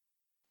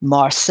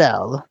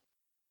Marcel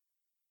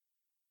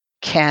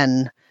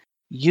can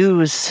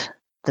use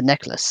the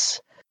necklace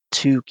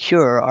to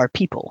cure our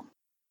people,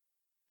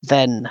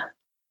 then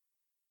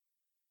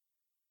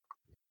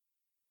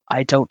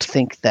I don't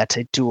think that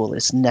a duel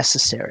is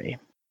necessary.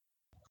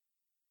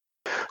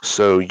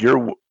 So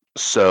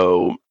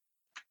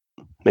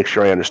make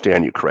sure I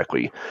understand you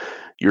correctly.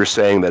 You're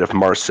saying that if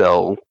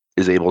Marcel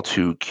is able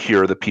to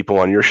cure the people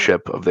on your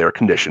ship of their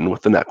condition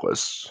with the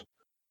necklace,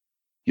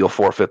 you'll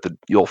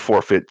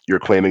forfeit your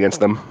claim against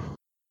them.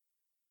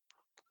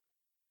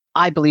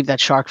 I believe that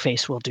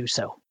Sharkface will do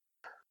so.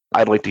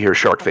 I'd like to hear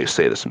Sharkface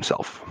say this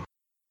himself.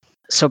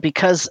 So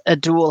because a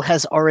duel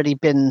has already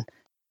been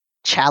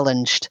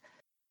challenged,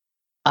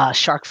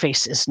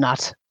 Sharkface is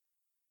not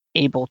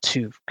able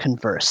to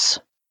converse.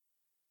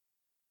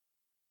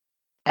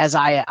 As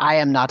I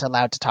am not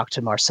allowed to talk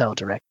to Marcel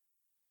directly.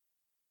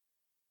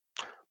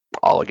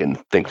 I'll again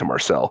think to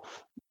Marcel.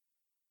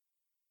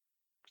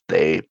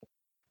 They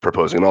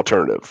proposing an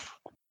alternative.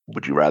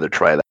 Would you rather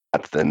try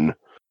that than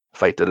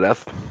fight to the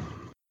death?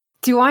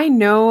 Do I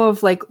know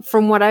of, like,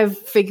 from what I've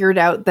figured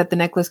out that the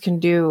necklace can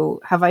do,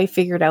 have I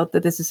figured out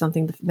that this is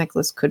something the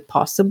necklace could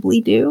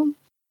possibly do?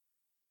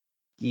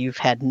 You've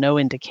had no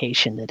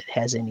indication that it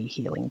has any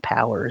healing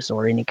powers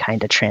or any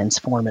kind of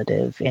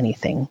transformative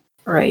anything.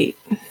 Right.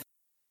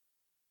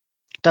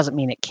 Doesn't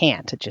mean it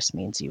can't, it just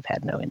means you've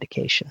had no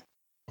indication.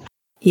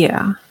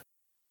 Yeah.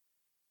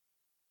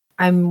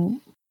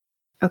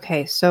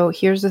 Okay, so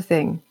here's the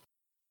thing.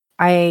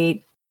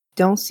 I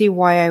don't see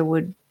why I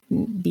would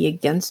be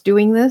against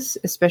doing this,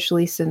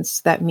 especially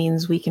since that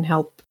means we can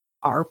help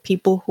our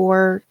people who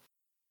are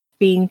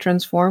being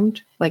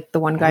transformed, like the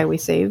one guy we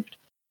saved.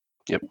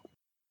 Yep.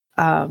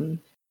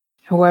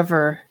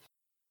 However,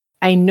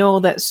 I know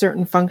that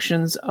certain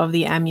functions of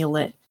the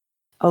amulet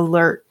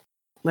alert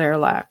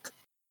Lerlac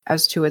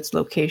as to its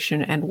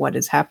location and what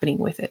is happening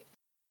with it.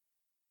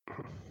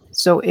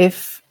 So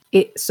if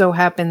it so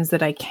happens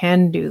that I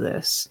can do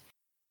this,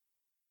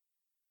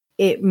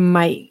 it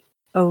might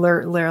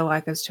alert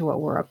Lerlac as to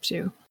what we're up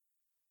to,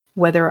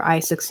 whether I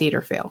succeed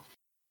or fail.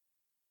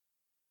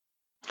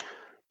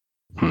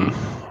 All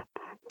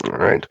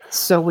right.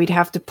 So we'd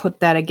have to put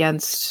that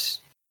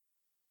against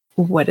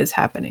what is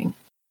happening.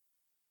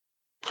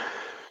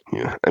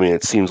 Yeah, I mean,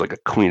 it seems like a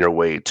cleaner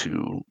way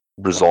to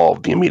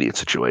resolve the immediate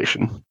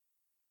situation.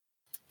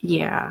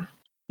 Yeah.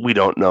 We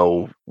don't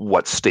know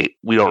what state.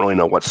 We don't really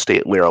know what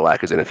state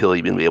Lerlac is in. If he'll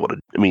even be able to.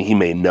 I mean, he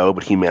may know,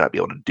 but he may not be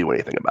able to do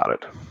anything about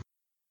it.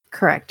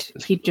 Correct.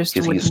 He just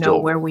would know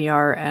where we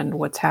are and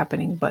what's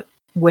happening, but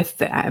with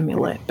the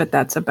amulet. But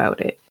that's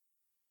about it.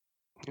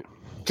 Yeah.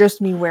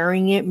 Just me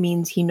wearing it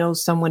means he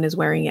knows someone is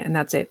wearing it, and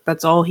that's it.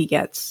 That's all he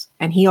gets,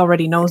 and he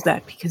already knows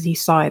that because he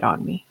saw it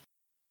on me.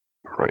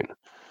 Right.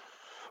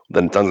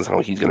 Then it doesn't sound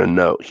like he's going to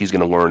know. He's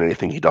going to learn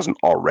anything he doesn't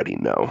already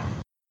know.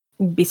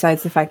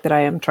 Besides the fact that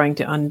I am trying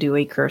to undo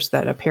a curse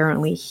that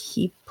apparently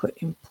he put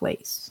in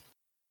place.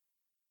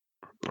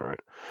 All right.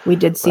 We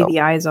did see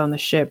the eyes on the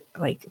ship.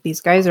 Like, these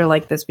guys are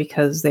like this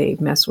because they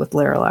mess with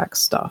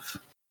Lerlac's stuff.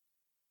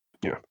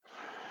 Yeah.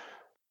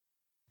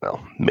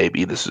 Well,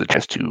 maybe this is a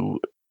chance to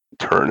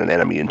turn an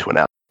enemy into an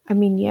ally. I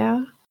mean,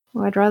 yeah.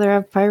 Well, I'd rather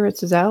have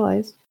pirates as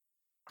allies.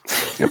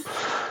 Yep.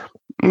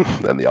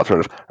 Then the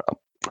alternative.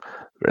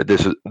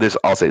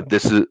 I'll say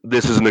this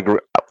is an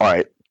agreement. All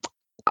right.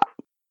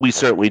 We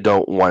certainly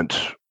don't want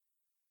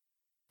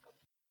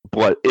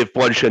blood. If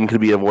bloodshed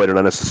could be avoided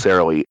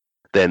unnecessarily,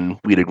 then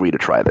we'd agree to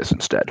try this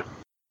instead.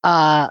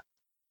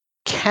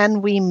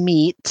 Can we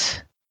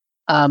meet?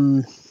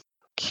 Can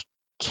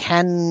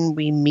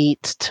we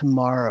meet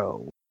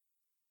tomorrow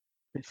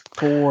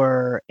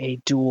before a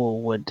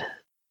duel would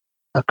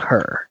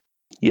occur?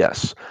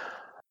 Yes,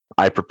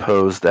 I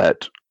propose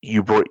that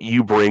you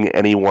bring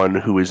anyone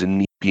who is in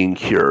need of being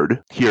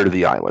cured here to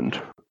the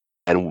island,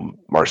 and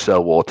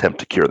Marcel will attempt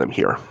to cure them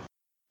here.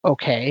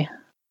 Okay,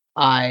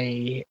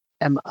 I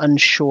am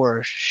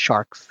unsure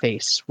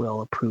Sharkface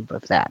will approve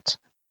of that.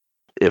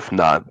 If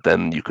not,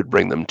 then you could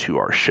bring them to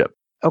our ship.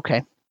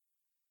 Okay.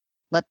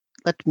 Let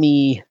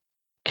me.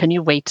 Can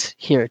you wait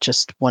here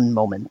just one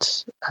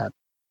moment?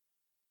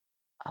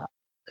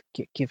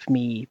 Give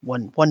me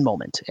one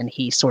moment. And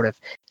he sort of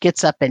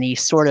gets up and he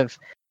sort of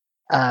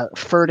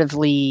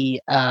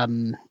furtively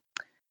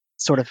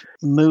sort of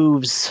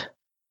moves.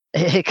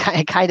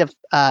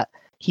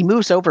 He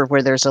moves over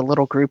where there's a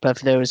little group of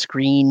those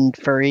green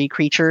furry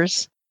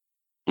creatures.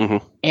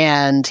 Mm-hmm.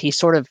 And he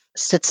sort of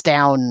sits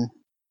down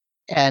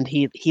and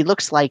he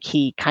looks like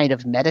he kind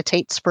of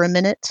meditates for a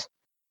minute.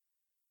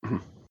 Mm-hmm.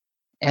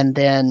 And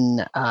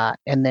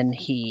then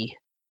he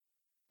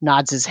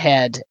nods his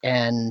head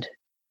and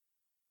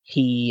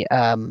he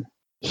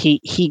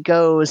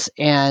goes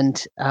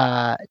and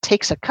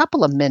takes a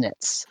couple of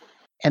minutes,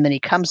 and then he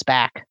comes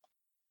back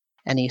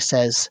and he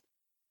says,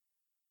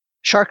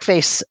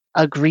 Sharkface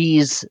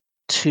agrees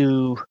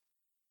to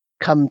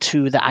come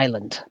to the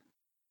island.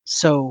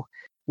 So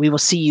we will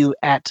see you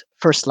at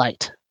first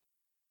light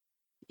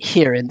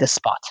here in this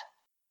spot.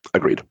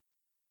 Agreed.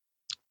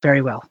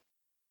 Very well.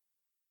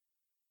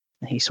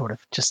 And he sort of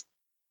just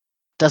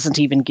doesn't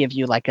even give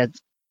you like a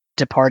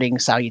departing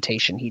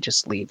salutation. He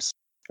just leaves.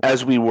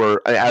 As we were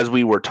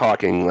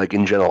talking, like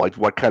in general, like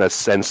what kind of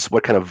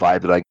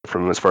vibe did I get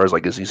from him as far as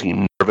like, is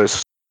he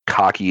nervous,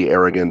 cocky,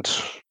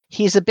 arrogant?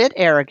 He's a bit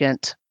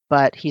arrogant,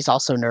 but he's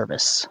also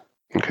nervous.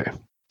 Okay.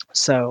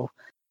 So,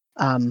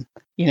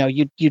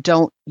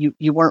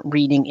 you weren't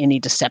reading any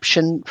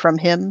deception from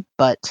him,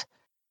 but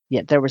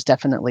yeah, there was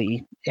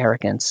definitely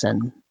arrogance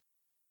and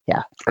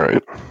All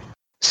right.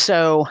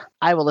 So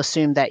I will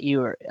assume that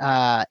you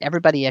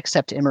everybody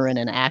except Imran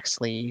and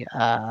Axley,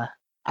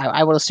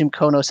 I will assume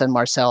Konos and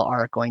Marcel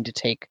are going to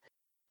take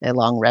a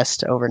long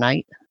rest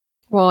overnight.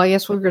 Well, I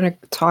guess we're going to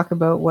talk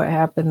about what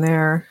happened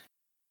there.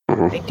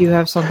 Mhm. I do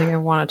have something I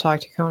want to talk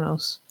to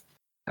Konos.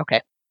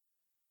 Okay.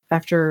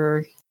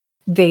 After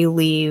they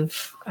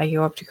leave, I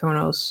go up to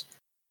Konos.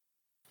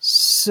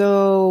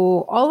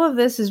 So all of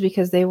this is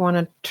because they want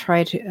to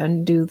try to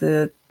undo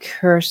the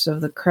curse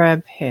of the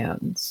crab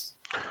hands.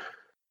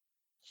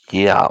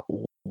 Yeah,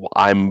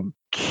 why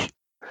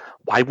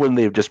wouldn't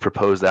they have just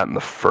proposed that in the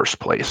first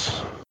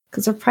place?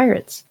 Because they're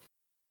pirates.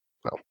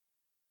 Well.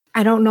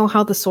 I don't know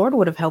how the sword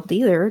would have helped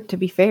either, to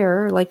be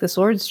fair. Like, the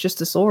sword's just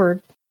a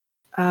sword.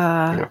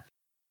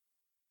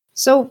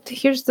 So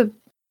here's the...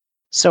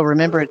 So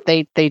remember,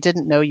 they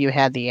didn't know you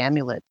had the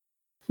amulet.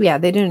 Yeah,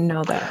 they didn't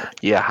know that.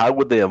 Yeah, how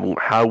would they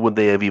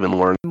have even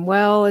learned?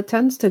 Well, it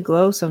tends to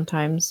glow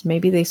sometimes.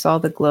 Maybe they saw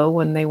the glow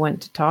when they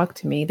went to talk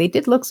to me. They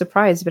did look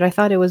surprised, but I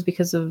thought it was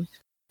because of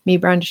me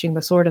brandishing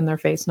the sword in their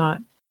face, not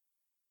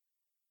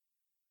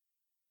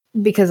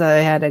because I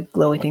had a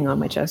glowy thing on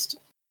my chest.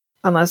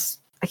 Unless,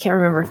 I can't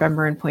remember if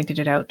Emran pointed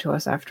it out to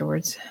us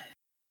afterwards.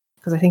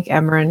 Because I think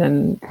Emran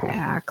and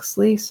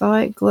Axley saw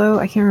it glow.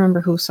 I can't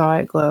remember who saw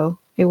it glow.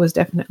 It was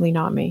definitely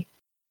not me.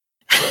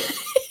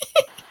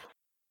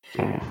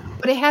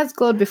 But it has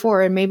glowed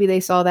before, and maybe they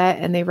saw that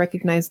and they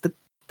recognized the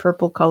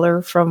purple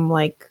color from,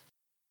 like,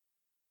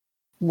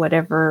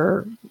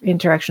 whatever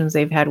interactions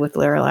they've had with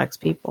Larilax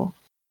people.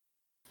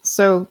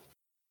 So,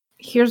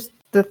 here's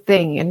the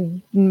thing,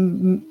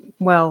 and,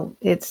 well,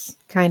 it's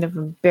kind of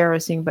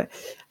embarrassing, but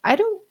I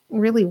don't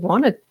really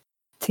want to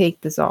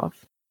take this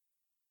off.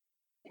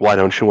 Why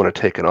don't you want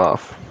to take it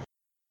off?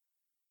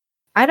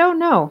 I don't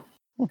know.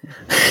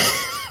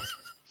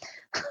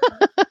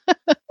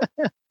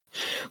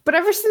 But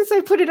ever since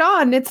I put it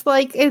on, it's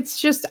like, it's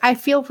just, I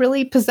feel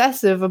really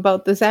possessive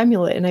about this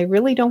amulet, and I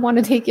really don't want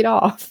to take it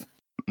off.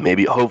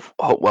 Maybe,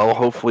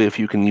 hopefully if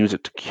you can use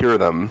it to cure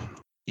them,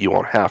 you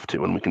won't have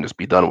to, and we can just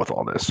be done with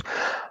all this.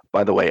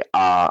 By the way,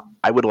 I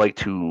would like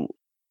to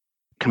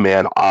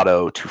command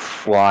Otto to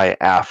fly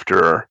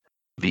after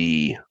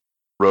the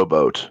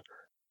rowboat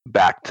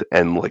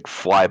and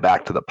fly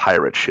back to the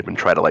pirate ship and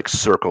try to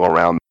circle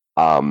around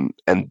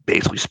and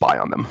basically spy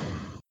on them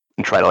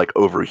and try to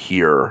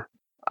overhear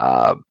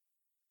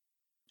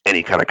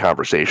any kind of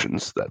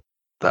conversations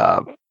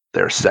that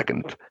their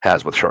second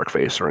has with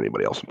Sharkface or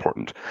anybody else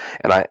important.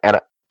 And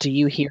do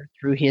you hear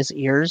through his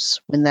ears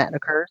when that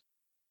occurs?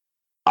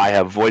 I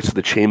have Voice of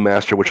the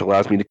Chainmaster, which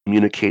allows me to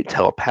communicate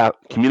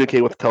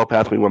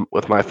telepathically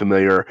with my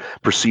familiar,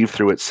 perceive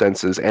through its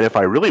senses, and if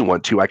I really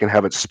want to, I can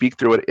have it speak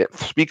through it.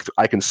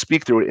 I can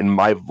speak through it in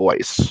my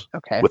voice,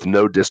 with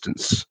no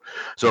distance.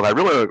 So if I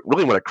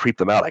really want to creep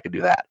them out, I can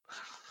do that.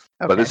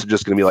 Okay. But this is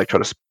just going to be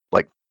trying to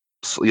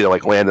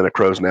land in a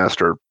crow's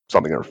nest or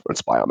something and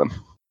spy on them.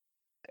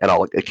 And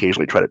I'll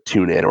occasionally try to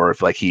tune in, or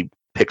if he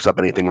picks up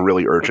anything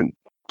really urgent,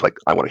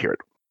 I want to hear it.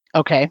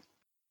 Okay.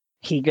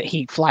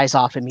 He flies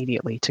off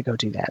immediately to go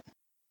do that.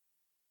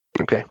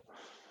 Okay.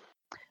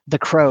 The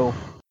crow,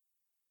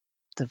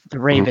 the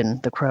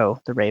raven, the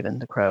crow.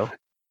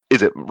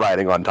 Is it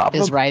riding on top of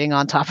him? Is riding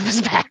on top of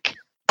his back.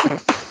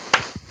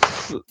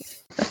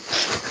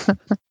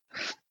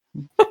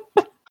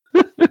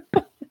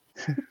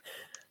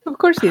 Of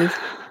course he is.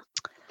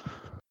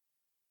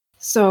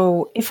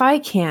 So, if I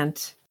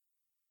can't,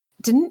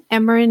 didn't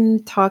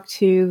Emran talk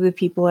to the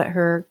people at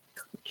her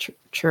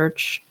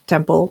church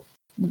temple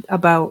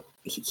about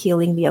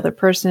healing the other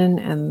person,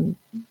 and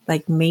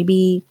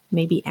maybe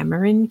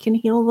Emran can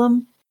heal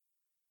them?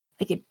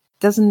 It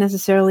doesn't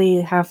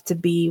necessarily have to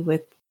be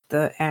with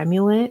the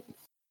amulet.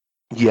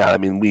 Yeah,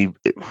 they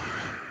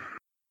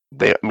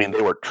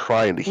were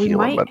trying to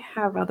heal him, but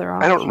have other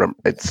options.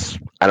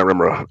 I don't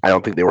remember. I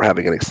don't think they were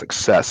having any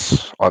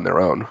success on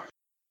their own.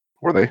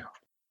 Were they?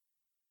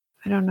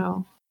 I don't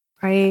know.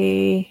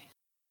 I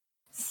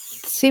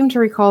seem to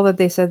recall that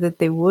they said that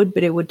they would,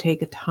 but it would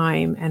take a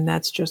time, and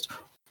that's just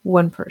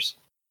one person.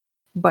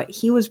 But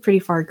he was pretty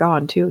far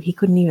gone too. He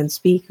couldn't even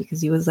speak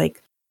because he was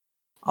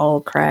all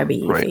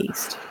crabby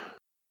faced.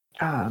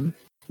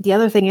 The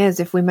other thing is,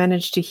 if we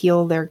manage to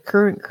heal their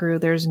current crew,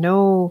 there's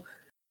no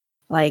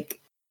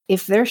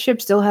if their ship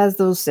still has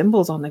those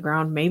symbols on the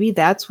ground, maybe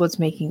that's what's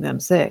making them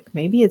sick.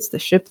 Maybe it's the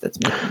ship that's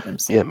making them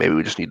sick. Yeah, maybe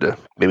they just need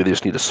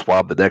to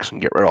swab the decks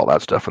and get rid of all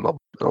that stuff, and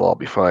it'll all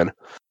be fine.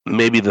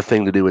 Maybe the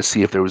thing to do is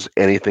see if there was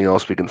anything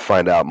else we can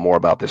find out more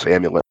about this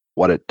amulet,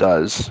 what it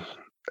does,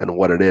 and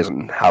what it is,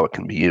 and how it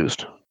can be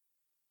used.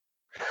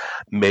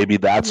 Maybe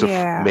that's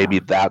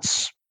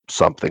that's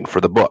something for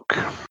the book.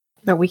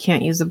 But we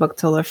can't use the book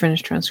till they're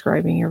finished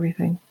transcribing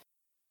everything,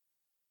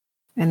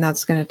 and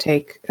that's going to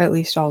take at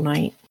least all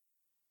night.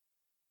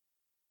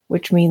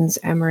 Which means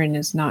Emran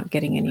is not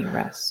getting any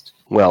rest.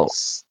 Well,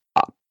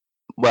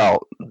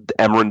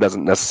 Emran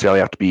doesn't necessarily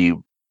have to be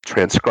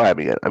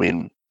transcribing it.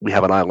 We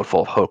have an island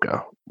full of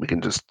Hoka. We can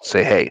just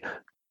say, hey,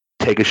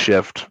 take a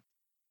shift,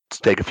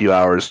 take a few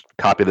hours,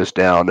 copy this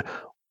down,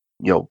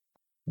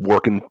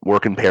 work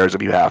in pairs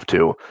if you have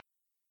to,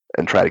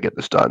 and try to get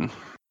this done.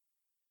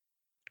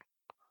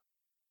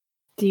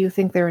 Do you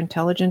think they're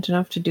intelligent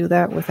enough to do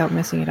that without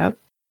messing it up?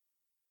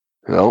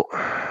 Well,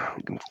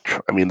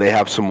 I mean, they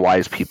have some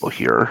wise people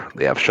here.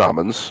 They have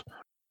shamans.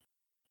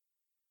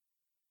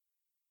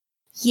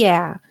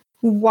 Yeah,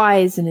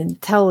 wise and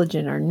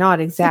intelligent are not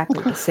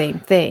exactly the same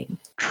thing.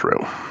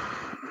 True.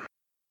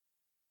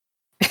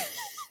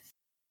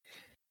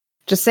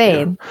 Just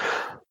saying. Yeah.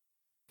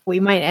 We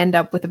might end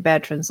up with a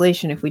bad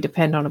translation if we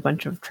depend on a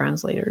bunch of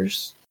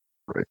translators.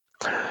 Right.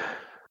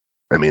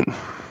 I mean,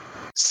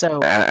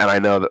 so and I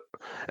know that,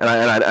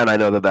 and I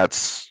know that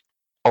that's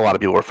a lot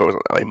of people are focused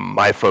on. Like,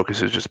 my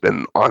focus has just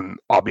been on.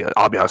 I'll be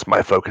honest.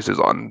 My focus is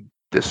on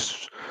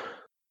this.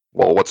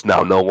 Well, what's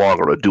now no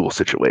longer a dual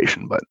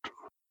situation, but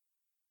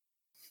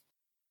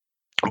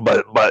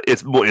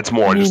it's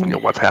more just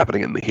what's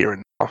happening in the here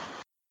and now.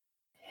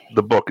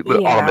 The book,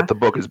 the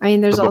book is. I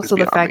mean, there's also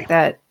the fact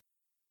that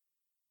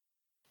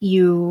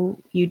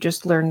you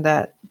just learned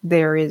that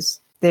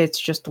it's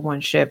just one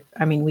ship.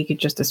 I mean, we could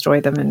just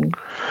destroy them and.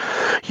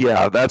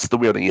 Yeah, that's the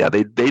weird thing. Yeah,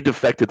 they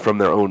defected from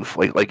their own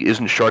fleet. Like,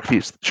 isn't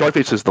Sharkface?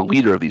 Sharkface is the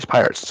leader of these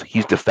pirates.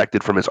 He's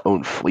defected from his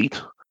own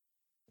fleet.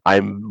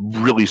 I'm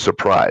really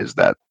surprised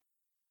to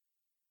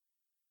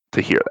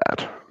hear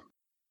that.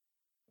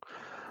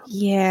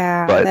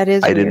 Yeah, but that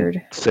is I weird.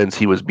 Didn't sense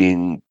he was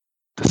being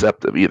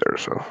deceptive either.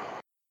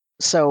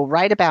 So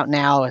right about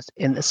now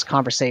in this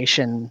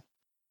conversation,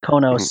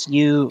 Konos,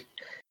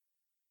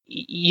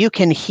 you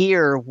can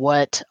hear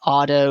what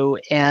Otto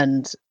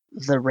and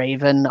the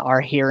Raven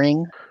are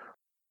hearing.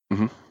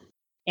 Mm-hmm.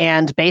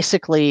 And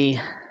basically,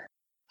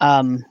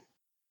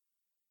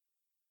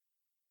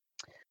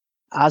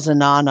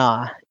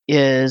 Azanana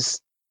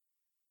is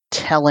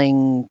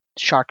telling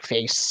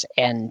Sharkface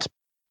and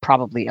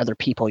probably other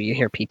people, you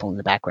hear people in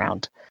the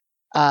background,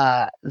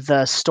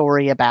 the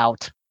story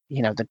about,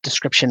 the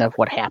description of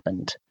what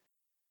happened.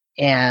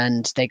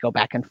 And they go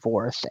back and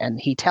forth, and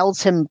he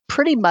tells him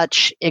pretty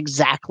much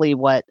exactly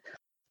what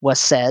was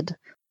said,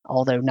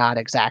 although not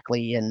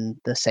exactly in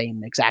the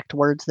same exact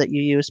words that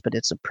you use, but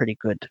it's a pretty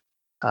good,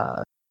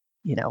 a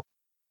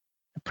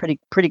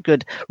pretty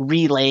good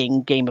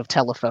relaying game of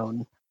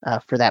telephone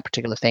for that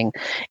particular thing.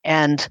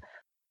 And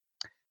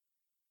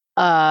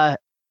Sharkface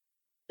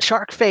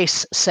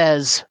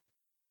says,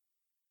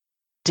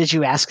 "Did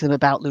you ask them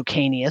about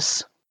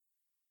Lucanius?"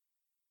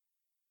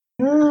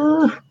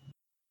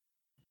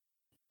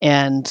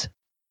 And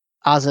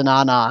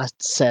Azanana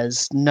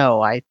says,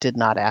 "No, I did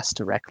not ask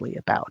directly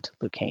about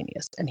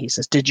Lucanius." And he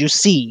says, "Did you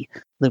see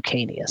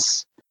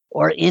Lucanius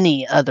or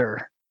any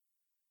other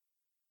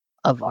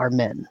of our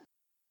men?"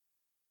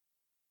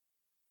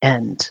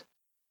 And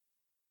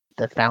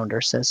the founder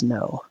says,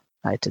 "No,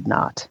 I did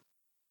not.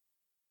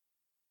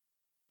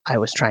 I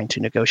was trying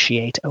to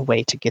negotiate a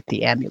way to get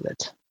the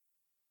amulet."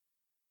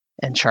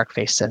 And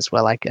Sharkface says,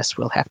 "Well, I guess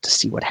we'll have to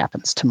see what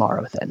happens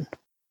tomorrow then.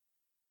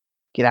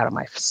 Get out of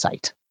my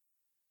sight."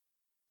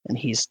 And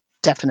he's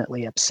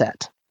definitely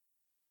upset.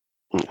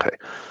 Okay.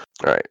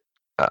 All right.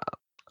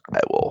 I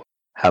will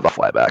have a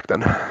flyback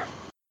then.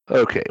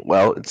 Okay.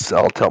 Well,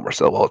 I'll tell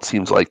Marcel. Well, it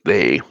seems like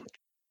they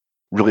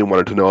really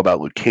wanted to know about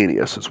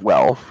Lucanius as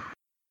well.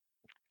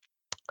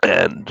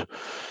 And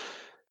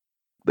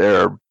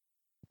their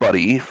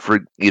buddy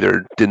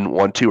either didn't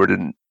want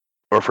to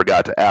or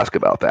forgot to ask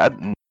about that.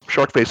 And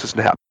Sharkface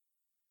isn't happy.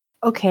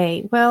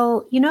 Okay.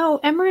 Well,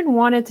 Emerin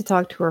wanted to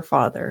talk to her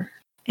father.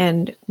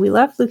 And we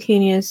left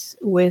Lucanius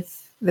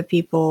with the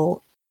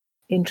people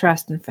in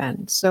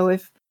Trastenfen. So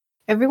if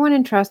everyone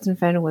in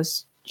Trastenfen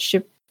was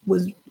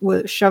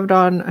shoved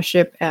on a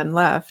ship and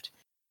left,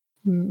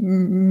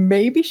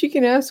 maybe she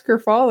can ask her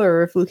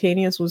father if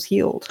Lucanius was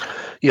healed.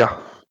 Yeah,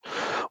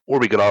 or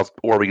we could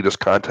just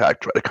try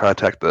to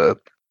contact the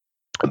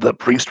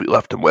priest we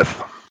left him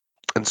with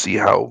and see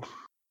how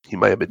he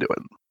might have been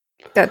doing.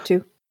 That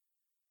too.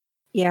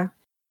 Yeah.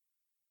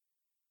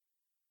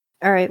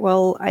 All right,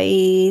 well,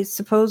 I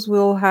suppose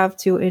we'll have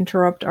to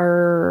interrupt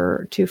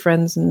our two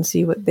friends and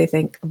see what they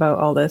think about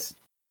all this.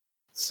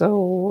 So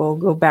we'll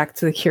go back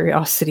to the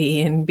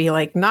Curiosity and be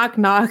like, knock,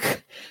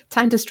 knock.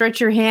 Time to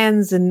stretch your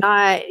hands and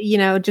not,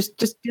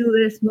 just do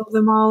this, move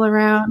them all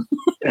around.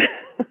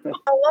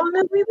 How long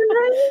have we been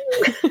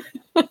writing?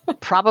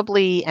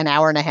 Probably an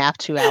hour and a half,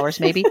 2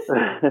 hours, maybe.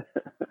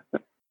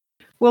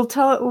 We'll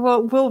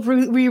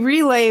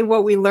relay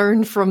what we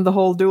learned from the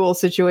whole duel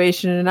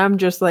situation. And I'm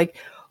just like,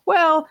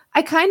 well,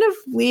 I kind of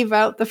leave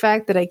out the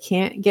fact that I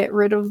can't get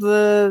rid of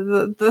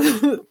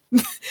the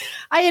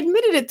I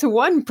admitted it to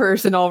one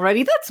person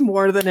already. That's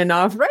more than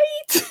enough,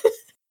 right?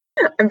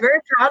 I'm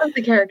very proud of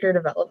the character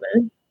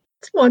development.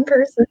 It's one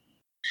person.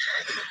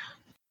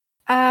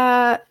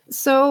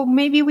 So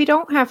maybe we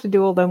don't have to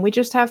duel them. We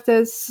just have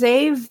to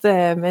save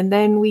them, and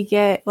then we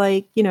get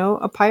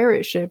a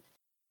pirate ship.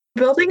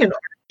 Building an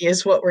army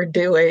is what we're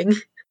doing.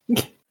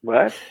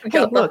 What?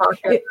 Hey, look.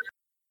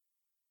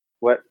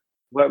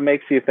 What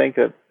makes you think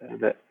that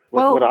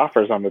What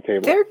offers on the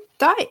table?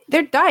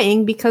 They're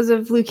dying because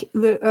of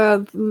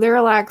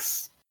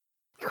Lirelak's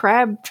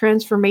crab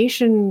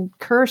transformation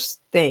curse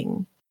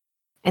thing,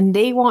 and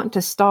they want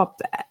to stop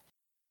that.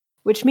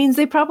 Which means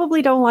they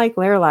probably don't like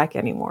Lirelak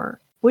anymore.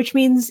 Which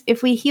means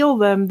if we heal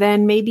them,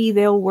 then maybe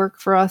they'll work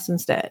for us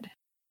instead.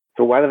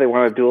 So why do they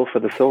want to duel for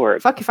the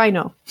sword? Fuck if I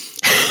know.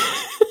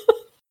 I'm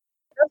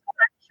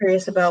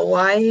curious about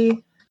why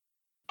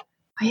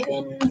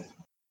didn't...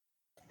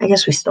 I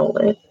guess we stole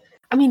it.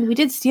 I mean, we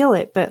did steal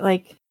it, but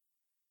like,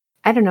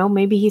 I don't know.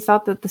 Maybe he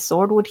thought that the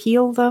sword would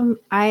heal them.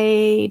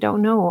 I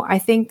don't know. I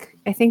think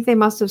they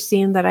must have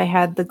seen that I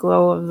had the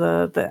glow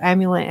of the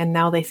amulet, and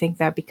now they think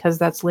that because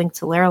that's linked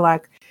to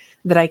Lirelak,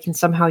 that I can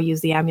somehow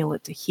use the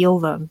amulet to heal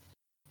them.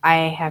 I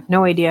have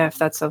no idea if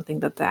that's something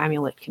that the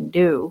amulet can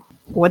do.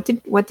 What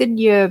did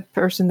your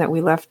person that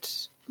we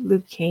left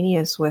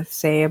Lucanius with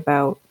say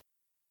about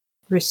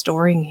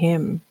restoring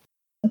him?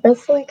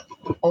 That's like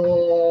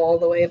all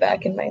the way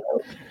back in my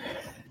notes.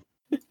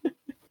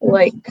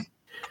 Like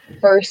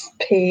first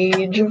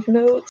page of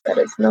notes that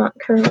is not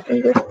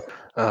currently with.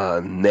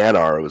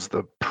 Nanar was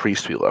the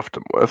priest we left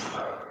him with.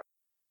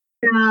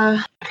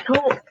 Yeah,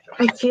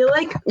 I feel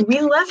like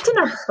we left in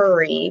a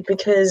hurry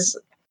because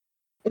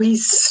we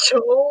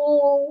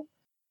stole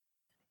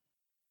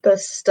the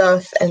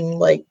stuff and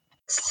like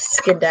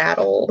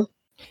skedaddled.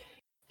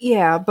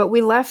 Yeah, but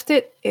we left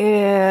it.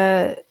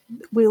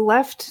 We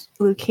left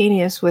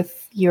Lucanius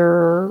with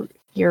your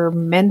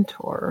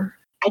mentor.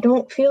 I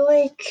don't feel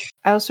like.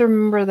 I also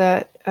remember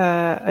that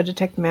a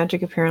detect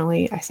magic.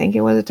 Apparently, I think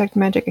it was a detect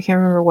magic. I can't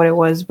remember what it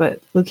was,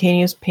 but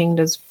Lucanius pinged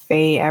as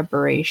Fey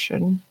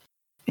aberration,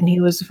 and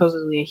he was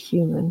supposedly a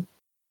human.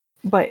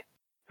 But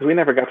we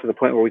never got to the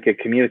point where we could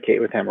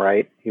communicate with him,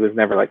 right? He was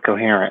never like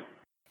coherent.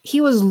 He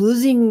was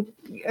losing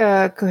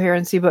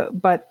coherency,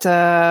 but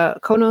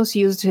Konos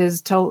used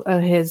his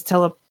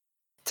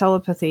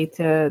telepathy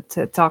to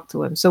talk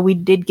to him, so we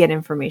did get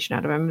information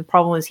out of him. The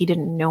problem is he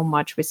didn't know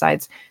much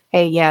besides,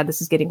 "Hey, yeah,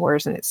 this is getting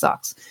worse and it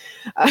sucks."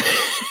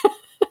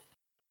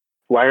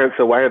 Why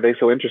are they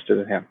so interested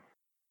in him?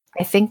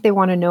 I think they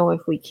want to know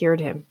if we cured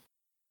him.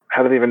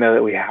 How do they even know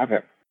that we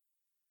haven't?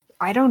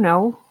 I don't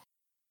know.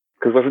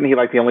 Because wasn't he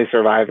like the only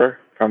survivor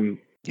from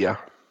that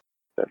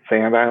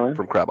Sand Island?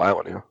 From Crab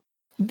Island, yeah.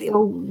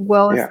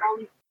 It's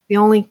the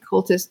only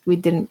cultist we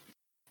didn't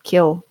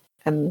kill,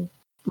 and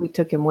we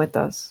took him with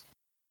us.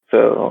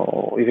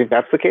 So you think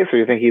that's the case, or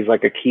you think he's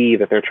like a key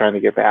that they're trying to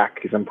get back?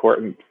 He's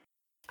important.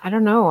 I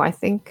don't know. I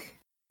think,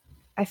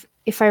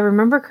 if I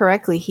remember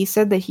correctly, he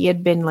said that he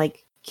had been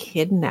like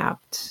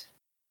kidnapped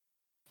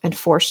and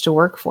forced to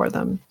work for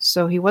them.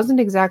 So he wasn't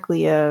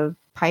exactly a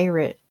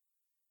pirate.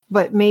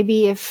 But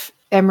maybe if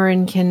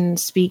Emerin can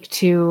speak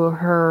to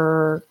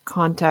her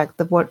contact,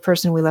 what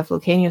person we left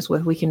Lucanius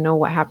with, we can know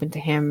what happened to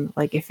him,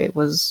 like if it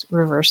was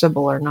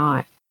reversible or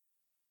not.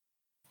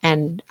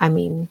 And I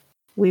mean,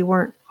 we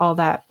weren't all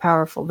that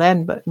powerful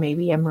then, but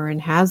maybe Emerin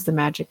has the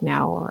magic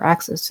now, or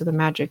access to the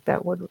magic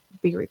that would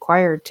be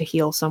required to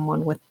heal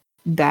someone with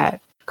that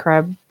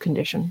crab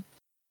condition.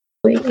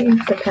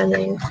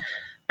 Depending.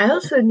 I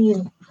also need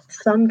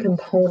some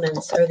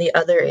components, or the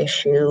other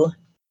issue.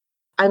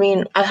 I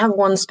mean, I have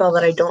one spell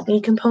that I don't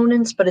need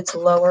components, but it's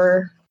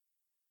lower.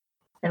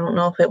 I don't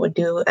know if it would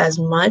do as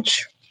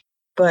much,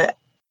 but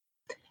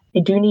I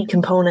do need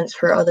components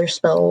for other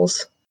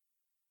spells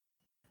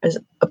as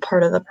a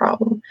part of the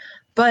problem.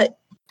 But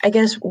I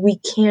guess we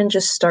can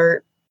just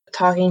start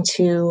talking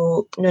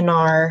to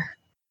Nanar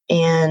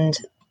and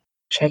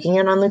checking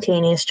in on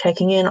Lucanius,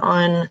 checking in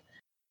on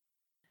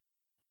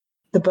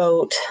the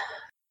boat.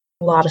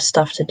 A lot of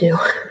stuff to do.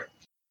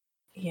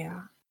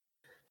 Yeah.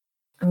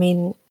 I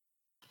mean,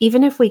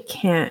 even if we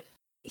can't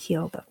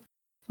heal them,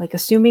 like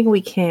assuming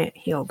we can't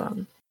heal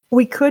them,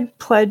 we could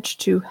pledge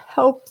to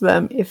help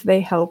them if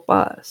they help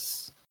us.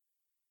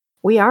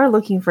 We are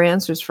looking for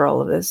answers for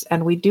all of this,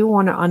 and we do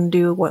want to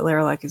undo what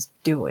Lirelak is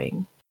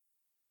doing.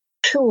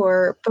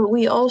 Sure, but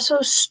we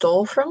also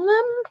stole from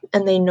them,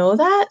 and they know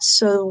that,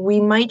 so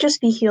we might just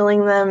be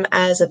healing them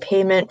as a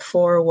payment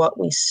for what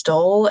we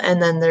stole,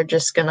 and then they're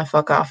just gonna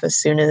fuck off as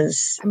soon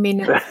as... I mean,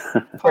 it's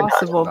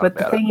possible, but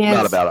the thing is...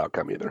 Not a bad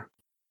outcome either.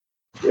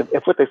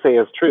 If what they say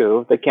is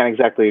true, they can't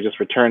exactly just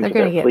return to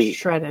their fleet. They're going to get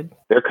shredded.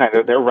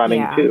 They're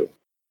running too.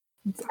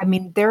 I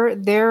mean,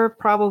 they're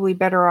probably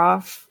better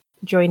off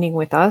joining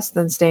with us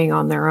than staying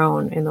on their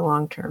own in the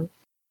long term.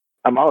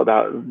 I'm all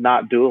about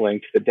not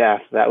dueling to the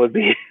death. That would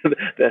be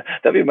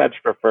that'd be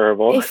much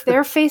preferable. If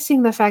they're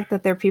facing the fact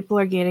that their people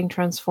are getting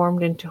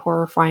transformed into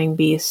horrifying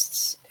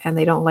beasts, and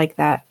they don't like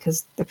that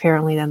because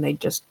apparently then they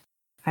just,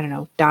 I don't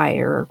know, die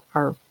or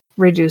are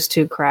reduced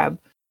to crab.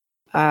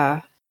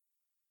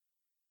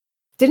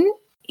 Didn't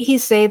he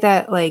say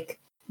that like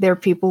their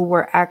people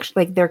were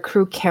actually, like their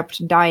crew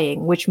kept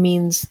dying, which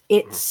means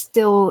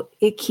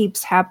it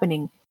keeps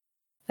happening.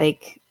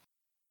 Like,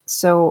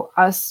 so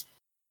us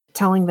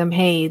telling them,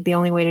 hey, the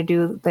only way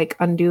to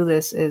undo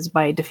this is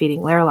by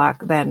defeating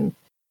Lirelak, then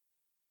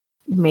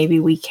maybe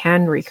we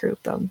can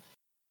recruit them.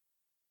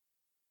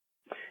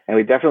 And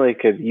we definitely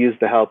could use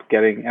the help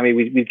getting, I mean,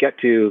 we'd get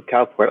to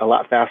Calport a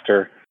lot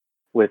faster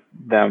with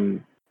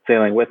them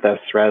sailing with us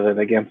rather than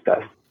against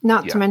us.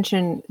 Not to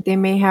mention, they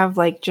may have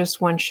like just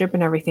one ship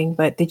and everything,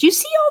 but did you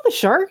see all the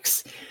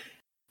sharks?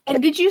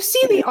 And did you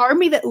see the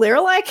army that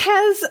Lirlac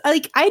has?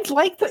 Like, I'd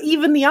like to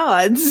even the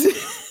odds.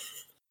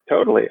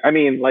 Totally. I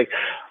mean, like,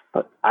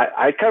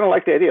 I kind of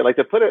like the idea. Like,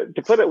 to put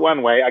it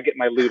one way, I get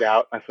my lute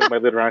out, I flip my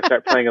lute around, I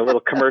start playing a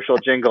little commercial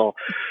jingle.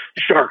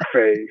 Shark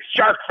face,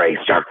 shark face,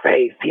 shark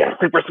face. He has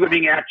super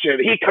swimming action.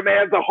 He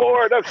commands a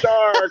horde of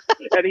sharks,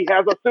 and he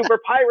has a super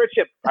pirate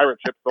ship. Pirate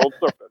ship sold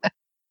surfing.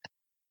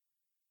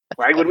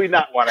 Why would we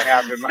not want to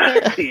have him on our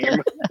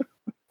team?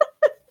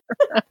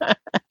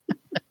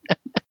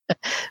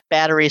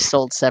 Batteries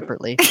sold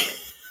separately.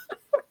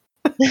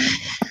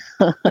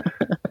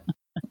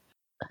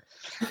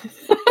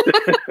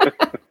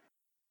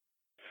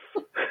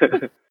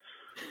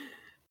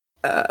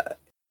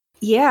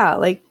 Yeah,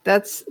 like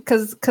that's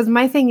because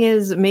my thing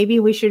is maybe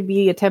we should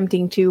be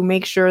attempting to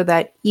make sure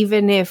that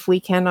even if we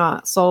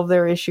cannot solve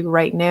their issue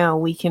right now,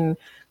 we can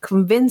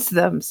convince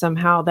them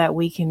somehow that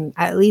we can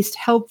at least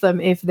help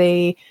them if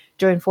they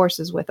join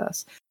forces with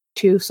us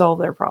to solve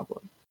their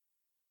problem.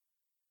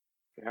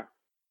 Yeah.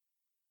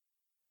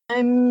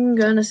 I'm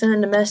gonna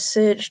send a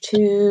message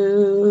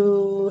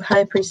to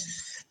High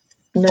Priest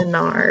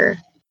Nanar.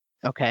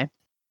 Okay.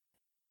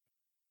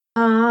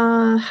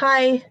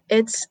 Hi,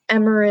 it's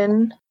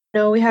Emerin.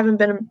 No, we haven't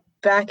been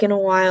back in a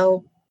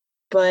while,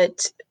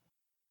 but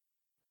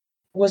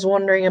was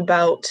wondering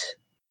about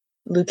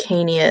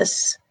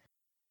Lucanius.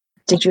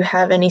 Did you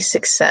have any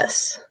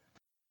success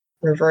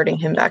reverting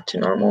him back to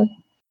normal?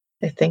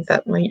 I think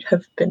that might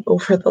have been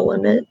over the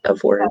limit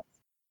of words.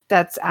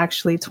 That's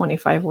actually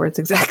 25 words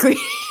exactly.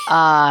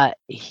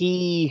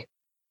 He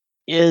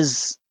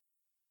is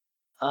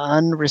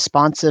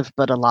unresponsive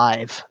but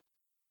alive.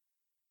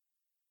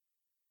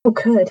 Oh,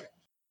 good.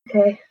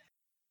 Okay.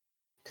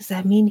 Does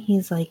that mean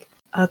he's like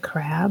a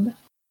crab?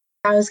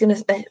 I was gonna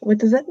say, what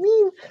does that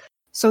mean?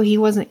 So he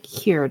wasn't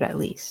cured, at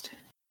least.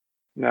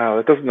 No,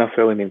 it doesn't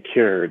necessarily mean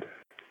cured.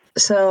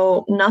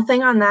 So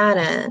nothing on that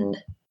end.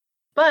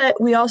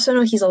 But we also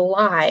know he's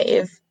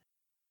alive.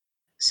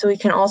 So we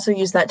can also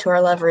use that to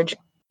our leverage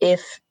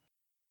if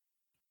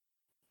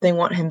they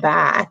want him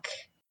back.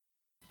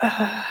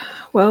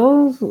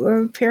 Well,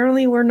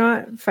 apparently we're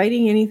not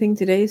fighting anything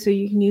today, so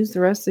you can use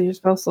the rest of your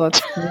spell slots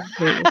to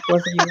communicate with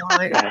whoever you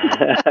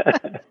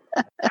want.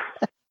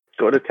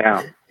 Go to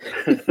town.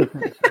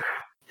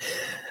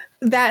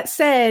 That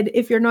said,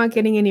 if you're not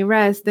getting any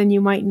rest, then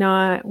you might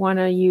not want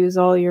to use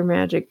all your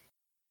magic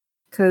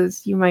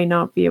because you might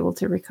not be able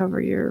to recover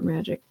your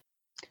magic.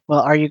 Well,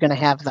 are you going to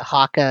have the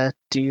Haka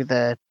do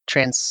the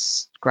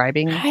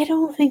transcribing? I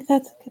don't think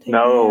that's a good idea.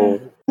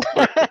 No.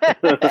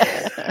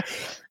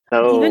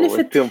 No, Even if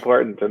it's too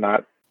important to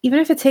not. Even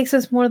if it takes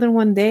us more than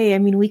one day, I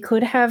mean, we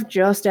could have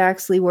just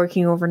Axley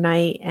working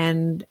overnight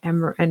and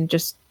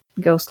just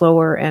go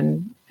slower,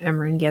 and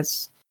Emerin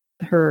gets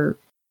her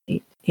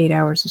 8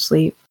 hours of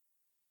sleep.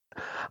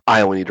 I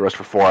only need to rest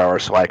for 4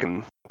 hours, so I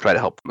can try to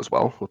help them as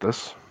well with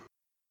this.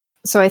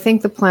 So I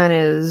think the plan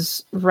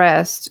is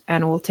rest,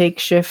 and we'll take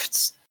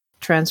shifts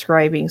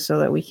transcribing so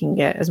that we can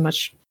get as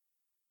much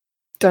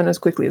done as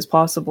quickly as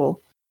possible.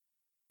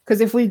 Because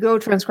if we go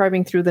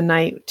transcribing through the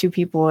night, 2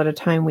 people at a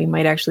time, we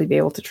might actually be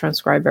able to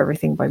transcribe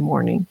everything by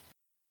morning.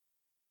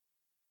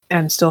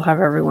 And still have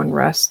everyone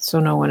rest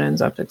so no one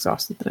ends up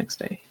exhausted the next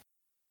day.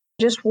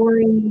 Just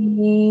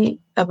worry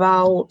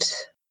about,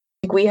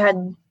 like, we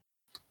had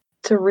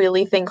to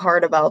really think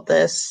hard about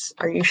this.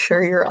 Are you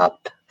sure you're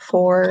up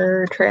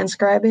for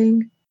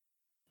transcribing?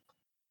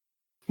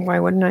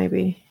 Why wouldn't I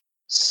be?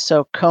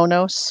 So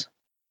Konos,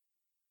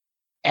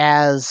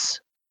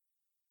 as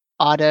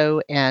Otto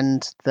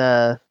and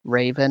the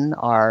Raven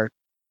are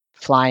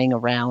flying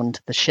around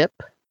the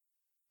ship,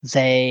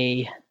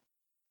 they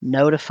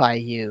notify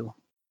you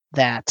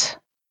that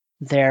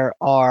there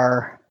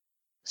are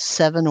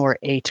 7 or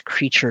 8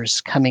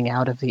 creatures coming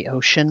out of the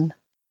ocean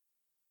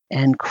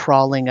and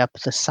crawling up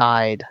the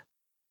side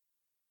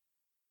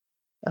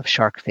of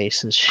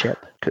Sharkface's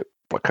ship. Okay.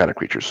 What kind of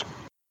creatures?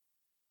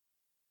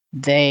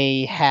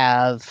 They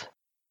have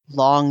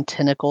long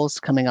tentacles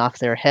coming off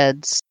their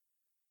heads.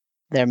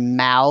 Their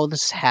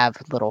mouths have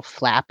little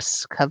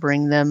flaps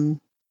covering them.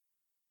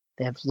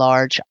 They have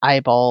large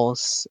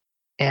eyeballs,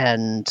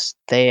 and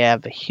they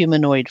have a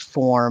humanoid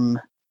form,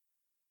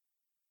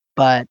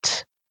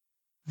 but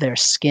their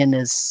skin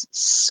is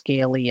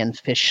scaly and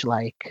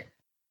fish-like.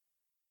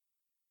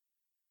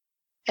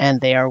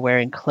 And they are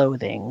wearing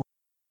clothing.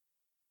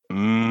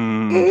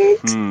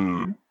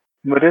 Mm-hmm.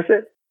 What is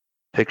it?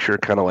 Picture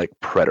kind of like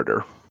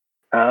Predator.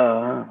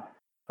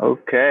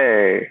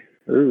 Okay.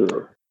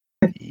 Ooh,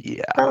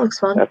 Yeah. That looks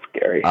fun. that's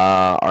scary.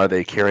 Are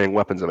they carrying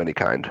weapons of any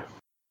kind?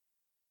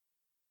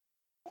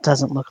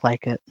 Doesn't look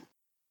like it.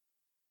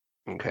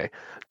 Okay.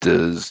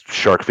 Does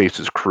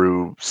Sharkface's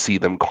crew see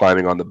them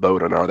climbing on the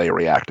boat, and are they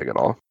reacting at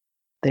all?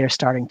 They are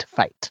starting to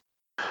fight.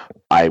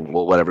 I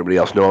will let everybody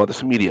else know about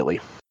this immediately.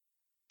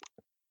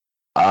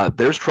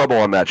 There's trouble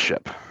on that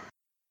ship.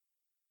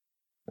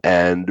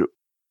 and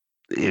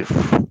if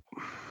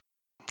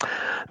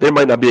there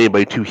might not be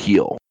anybody to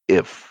heal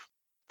if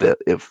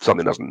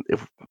something doesn't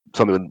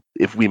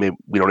if we don't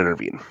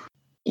intervene.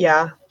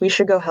 Yeah, we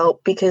should go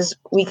help because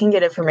we can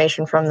get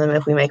information from them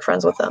if we make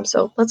friends with them.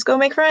 So let's go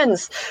make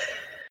friends.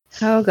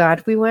 Oh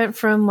God, we went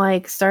from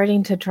like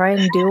starting to try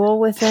and duel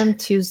with them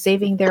to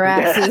saving their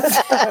asses.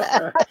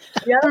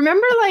 Yeah.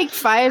 Remember like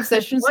 5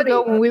 sessions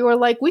ago when we were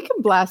like, we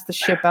can blast the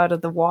ship out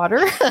of the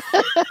water?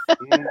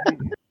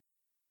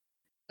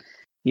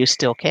 You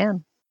still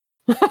can.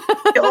 You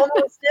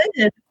almost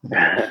did.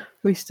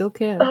 We still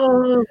can. Oh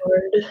Lord.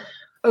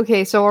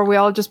 Okay, so are we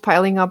all just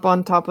piling up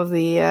on top of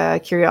the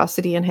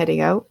Curiosity and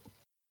heading out?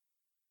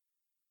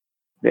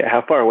 Yeah,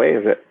 how far away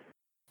is it?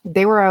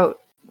 They were out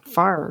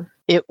far.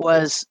 It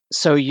was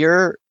so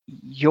your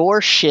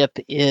ship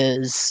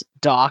is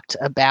docked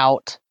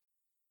about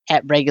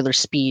at regular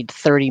speed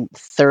 30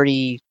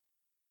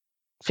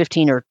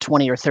 15 or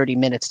 20 or 30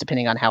 minutes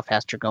depending on how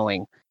fast you're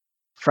going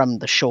from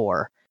the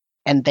shore,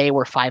 and they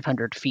were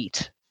 500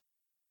 feet,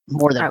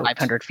 more than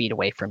 500 feet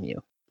away from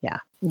you. Yeah.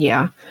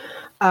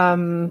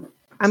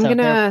 I'm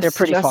gonna. They're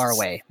pretty far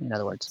away. In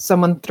other words,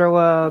 someone throw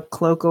a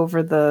cloak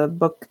over the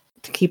book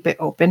to keep it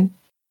open,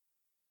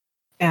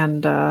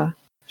 and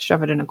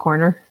shove it in a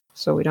corner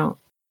so we don't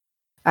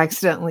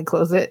accidentally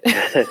close it.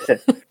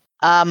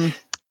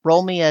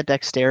 roll me a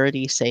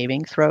dexterity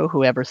saving throw.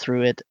 Whoever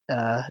threw it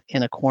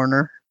in a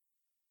corner.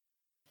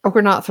 Oh,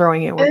 we're not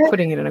throwing it. We're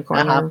putting it in a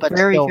corner. But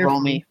Very still,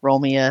 carefully. roll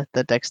me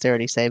the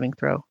dexterity saving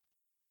throw.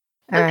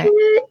 All right.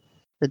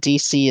 The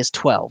DC is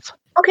 12.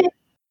 Okay.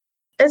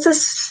 It's a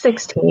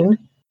 16.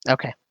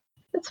 Okay.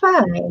 It's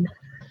fine.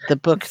 The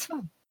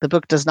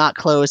book does not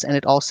close, and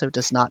it also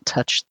does not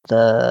touch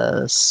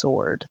the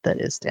sword that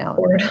is down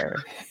there.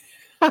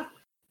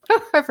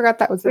 I forgot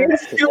that was there.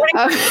 Just throw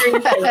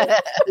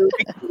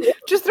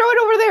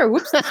it over there.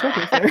 Whoops, the sword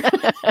is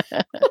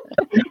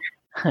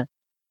there.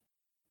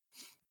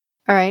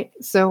 All right,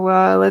 so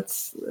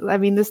let's. I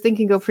mean, this thing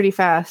can go pretty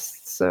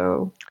fast.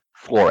 So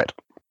floor it.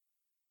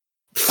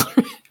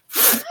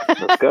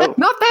 Let's go.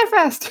 Not that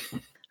fast.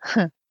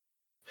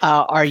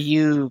 Are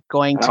you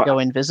going to go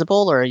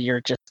invisible, or you're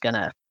just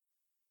gonna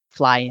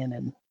fly in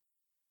and?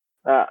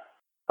 Well,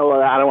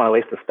 I don't want to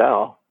waste a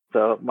spell.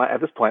 So at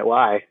this point,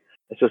 why?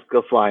 Let's just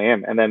go fly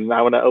in, and then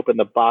I want to open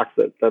the box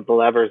the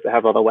levers that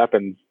have all the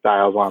weapons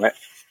dials on it.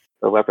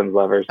 The weapons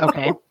levers.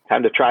 Okay.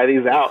 Time to try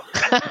these out.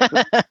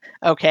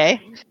 Okay.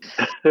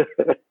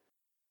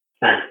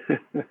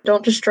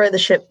 Don't destroy the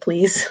ship,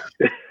 please.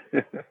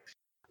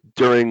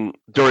 During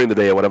the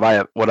day, would I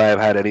have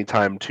had any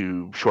time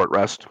to short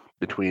rest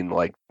between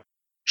like?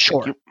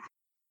 Sure.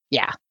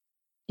 Yeah.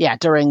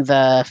 During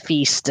the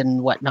feast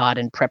and whatnot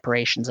and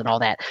preparations and all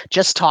that,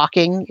 just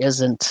talking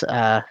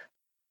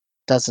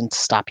doesn't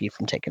stop you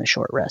from taking a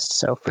short rest.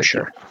 So for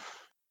sure.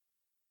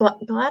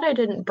 Glad I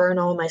didn't burn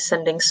all my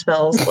sending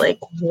spells like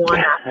one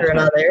after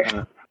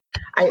another.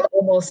 I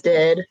almost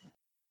did.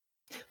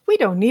 We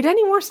don't need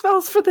any more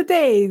spells for the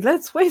day.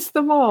 Let's waste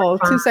them all.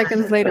 2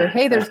 seconds later,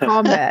 hey, there's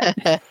combat.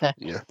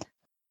 Yeah.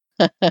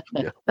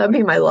 That'd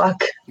be my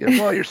luck. Yeah,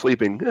 while you're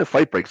sleeping, a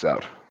fight breaks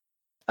out.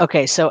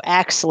 Okay, so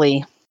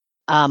Axley,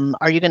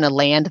 are you going to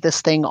land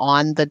this thing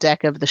on the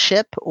deck of the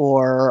ship,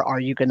 or are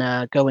you going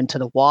to go into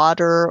the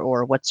water,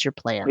 or what's your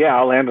plan? Yeah,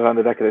 I'll land it on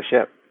the deck of the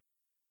ship.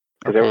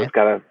 Because everyone's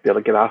got to be able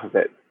to get off of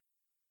it.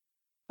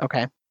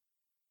 Okay.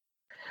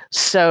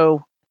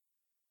 So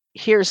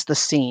here's the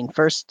scene.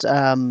 First,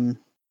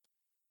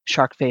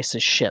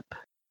 Sharkface's ship.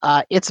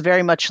 It's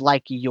very much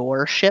like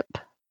your ship.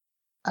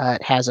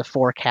 It has a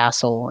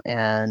forecastle,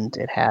 and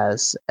it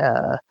has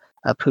a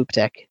poop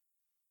deck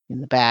in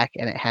the back,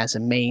 and it has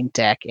a main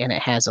deck, and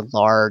it has a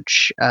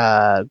large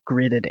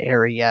gridded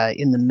area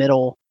in the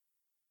middle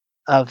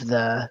of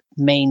the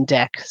main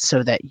deck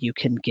so that you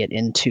can get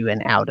into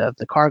and out of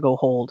the cargo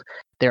hold.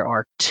 There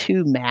are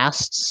 2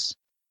 masts,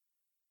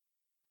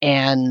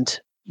 and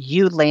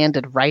you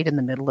landed right in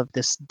the middle of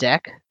this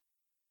deck,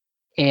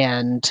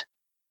 and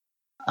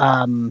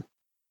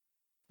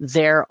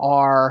there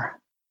are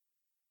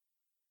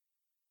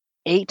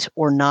 8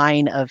 or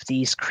 9 of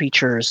these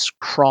creatures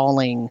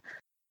crawling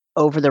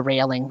over the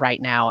railing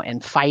right now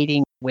and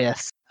fighting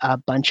with a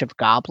bunch of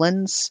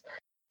goblins.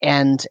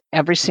 And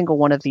every single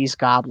one of these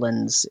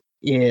goblins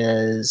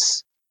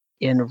is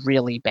in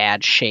really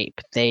bad shape.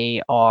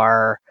 They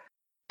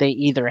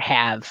either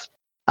have,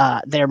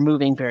 they're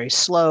moving very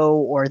slow,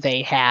 or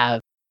they have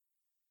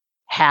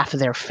half of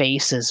their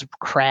face is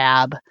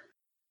crab.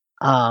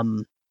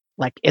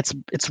 Like it's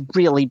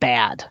really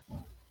bad.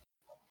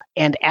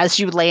 And as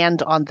you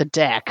land on the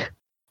deck,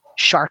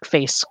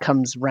 Sharkface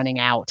comes running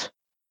out,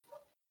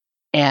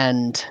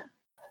 and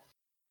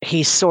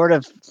he sort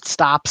of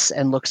stops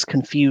and looks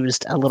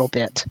confused a little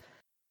bit.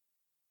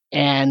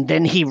 And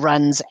then he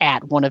runs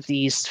at one of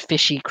these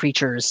fishy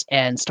creatures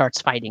and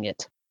starts fighting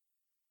it.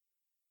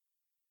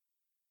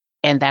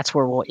 And that's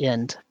where we'll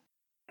end.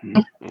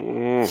 I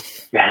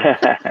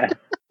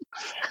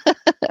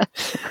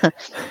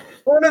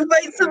want to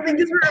fight something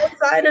because we're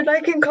outside and I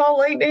can call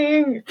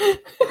lightning.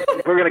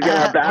 We're We're gonna get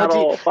our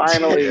battle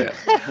finally. Yeah.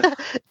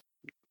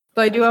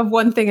 But I do have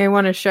one thing I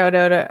want to shout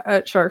out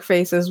at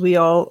Sharkface as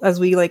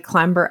we like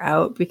clamber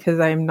out,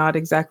 because I'm not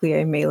exactly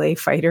a melee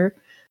fighter.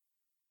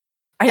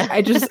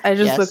 I just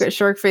Yes. look at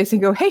Sharkface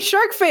and go, "Hey,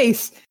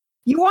 Sharkface,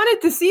 you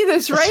wanted to see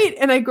this, right?"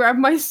 And I grab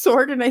my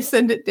sword and I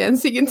send it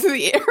dancing into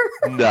the air.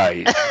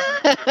 Nice.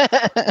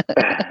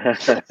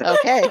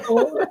 Okay.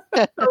 So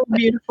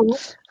beautiful.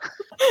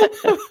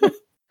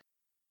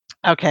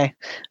 Okay.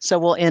 So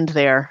we'll end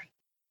there.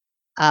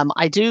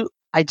 I do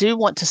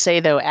want to say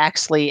though,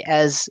 Axley,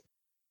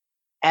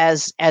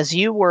 as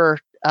you were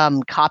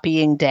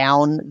copying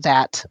down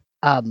that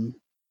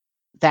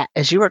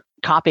as you were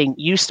copying,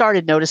 you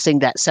started noticing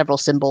that several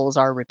symbols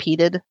are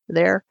repeated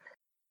there,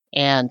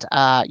 and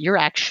you're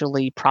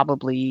actually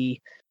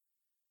probably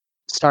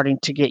starting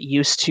to get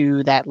used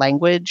to that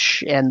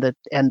language and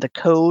the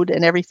code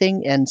and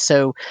everything. And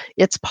so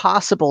it's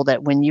possible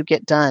that when you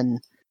get done,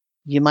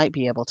 you might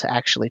be able to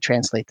actually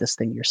translate this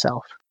thing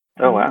yourself.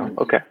 Oh wow.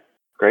 Okay.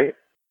 Great.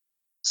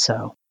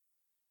 So,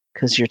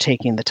 because you're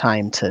taking the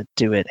time to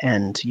do it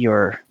and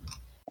your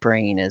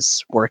brain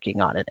is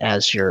working on it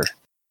as you're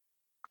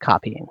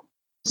copying.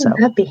 So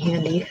That'd be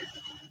handy.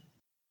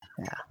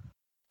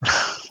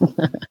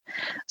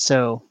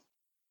 So,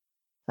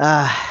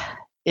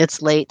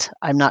 it's late.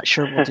 I'm not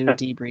sure we'll do a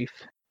debrief.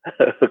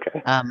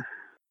 Okay.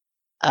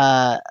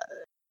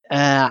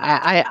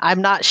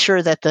 I'm not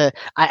sure that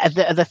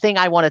the thing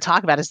I want to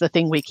talk about is the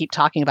thing we keep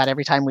talking about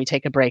every time we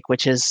take a break,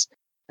 which is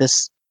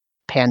this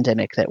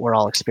pandemic that we're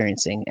all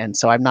experiencing. And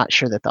so I'm not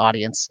sure that the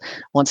audience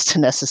wants to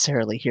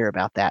necessarily hear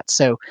about that.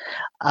 So,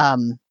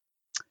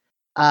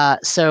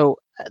 so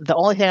the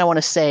only thing I want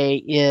to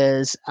say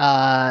is,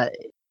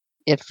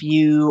 if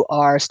you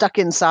are stuck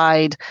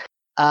inside,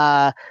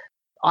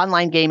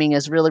 online gaming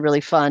is really, really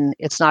fun.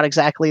 It's not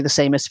exactly the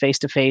same as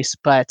face-to-face,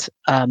 but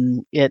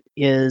it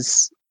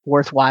is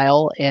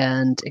worthwhile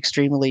and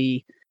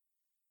extremely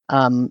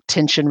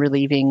tension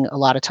relieving a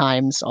lot of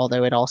times,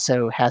 although it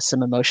also has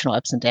some emotional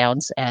ups and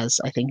downs,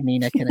 as I think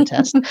Nina can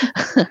attest.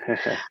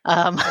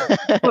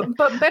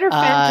 But better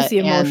fantasy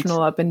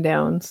emotional up and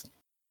downs.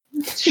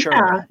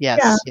 Sure.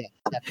 Yes. Yeah,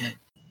 definitely.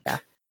 Yeah.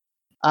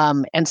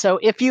 And so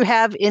if you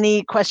have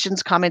any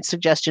questions, comments,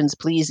 suggestions,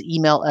 please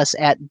email us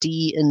at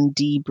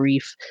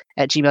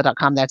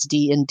dndbrief@gmail.com. That's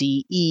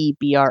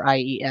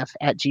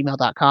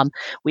dndebrief@gmail.com.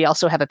 We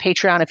also have a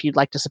Patreon if you'd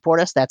like to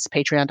support us. That's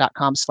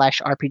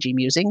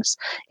patreon.com/rpgmusings.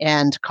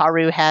 And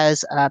Karu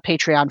has a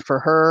Patreon for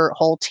her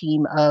whole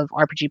team of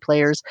RPG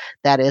players.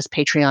 That is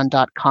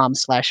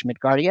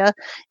patreon.com/Midgardia.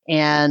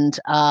 And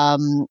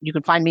you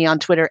can find me on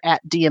Twitter at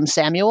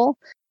DMSamuel.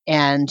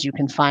 And you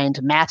can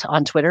find Matt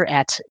on Twitter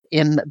at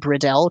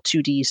mbridell,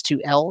 2 Ds, 2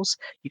 Ls.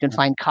 You can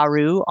find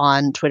Karu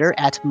on Twitter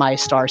at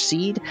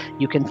MyStarSeed.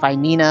 You can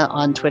find Nina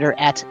on Twitter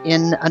at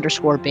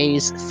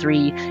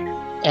N_Bays3.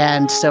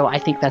 And so I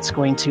think that's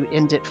going to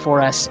end it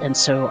for us. And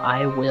so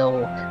I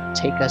will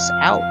take us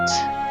out.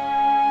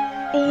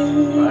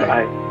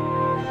 Bye.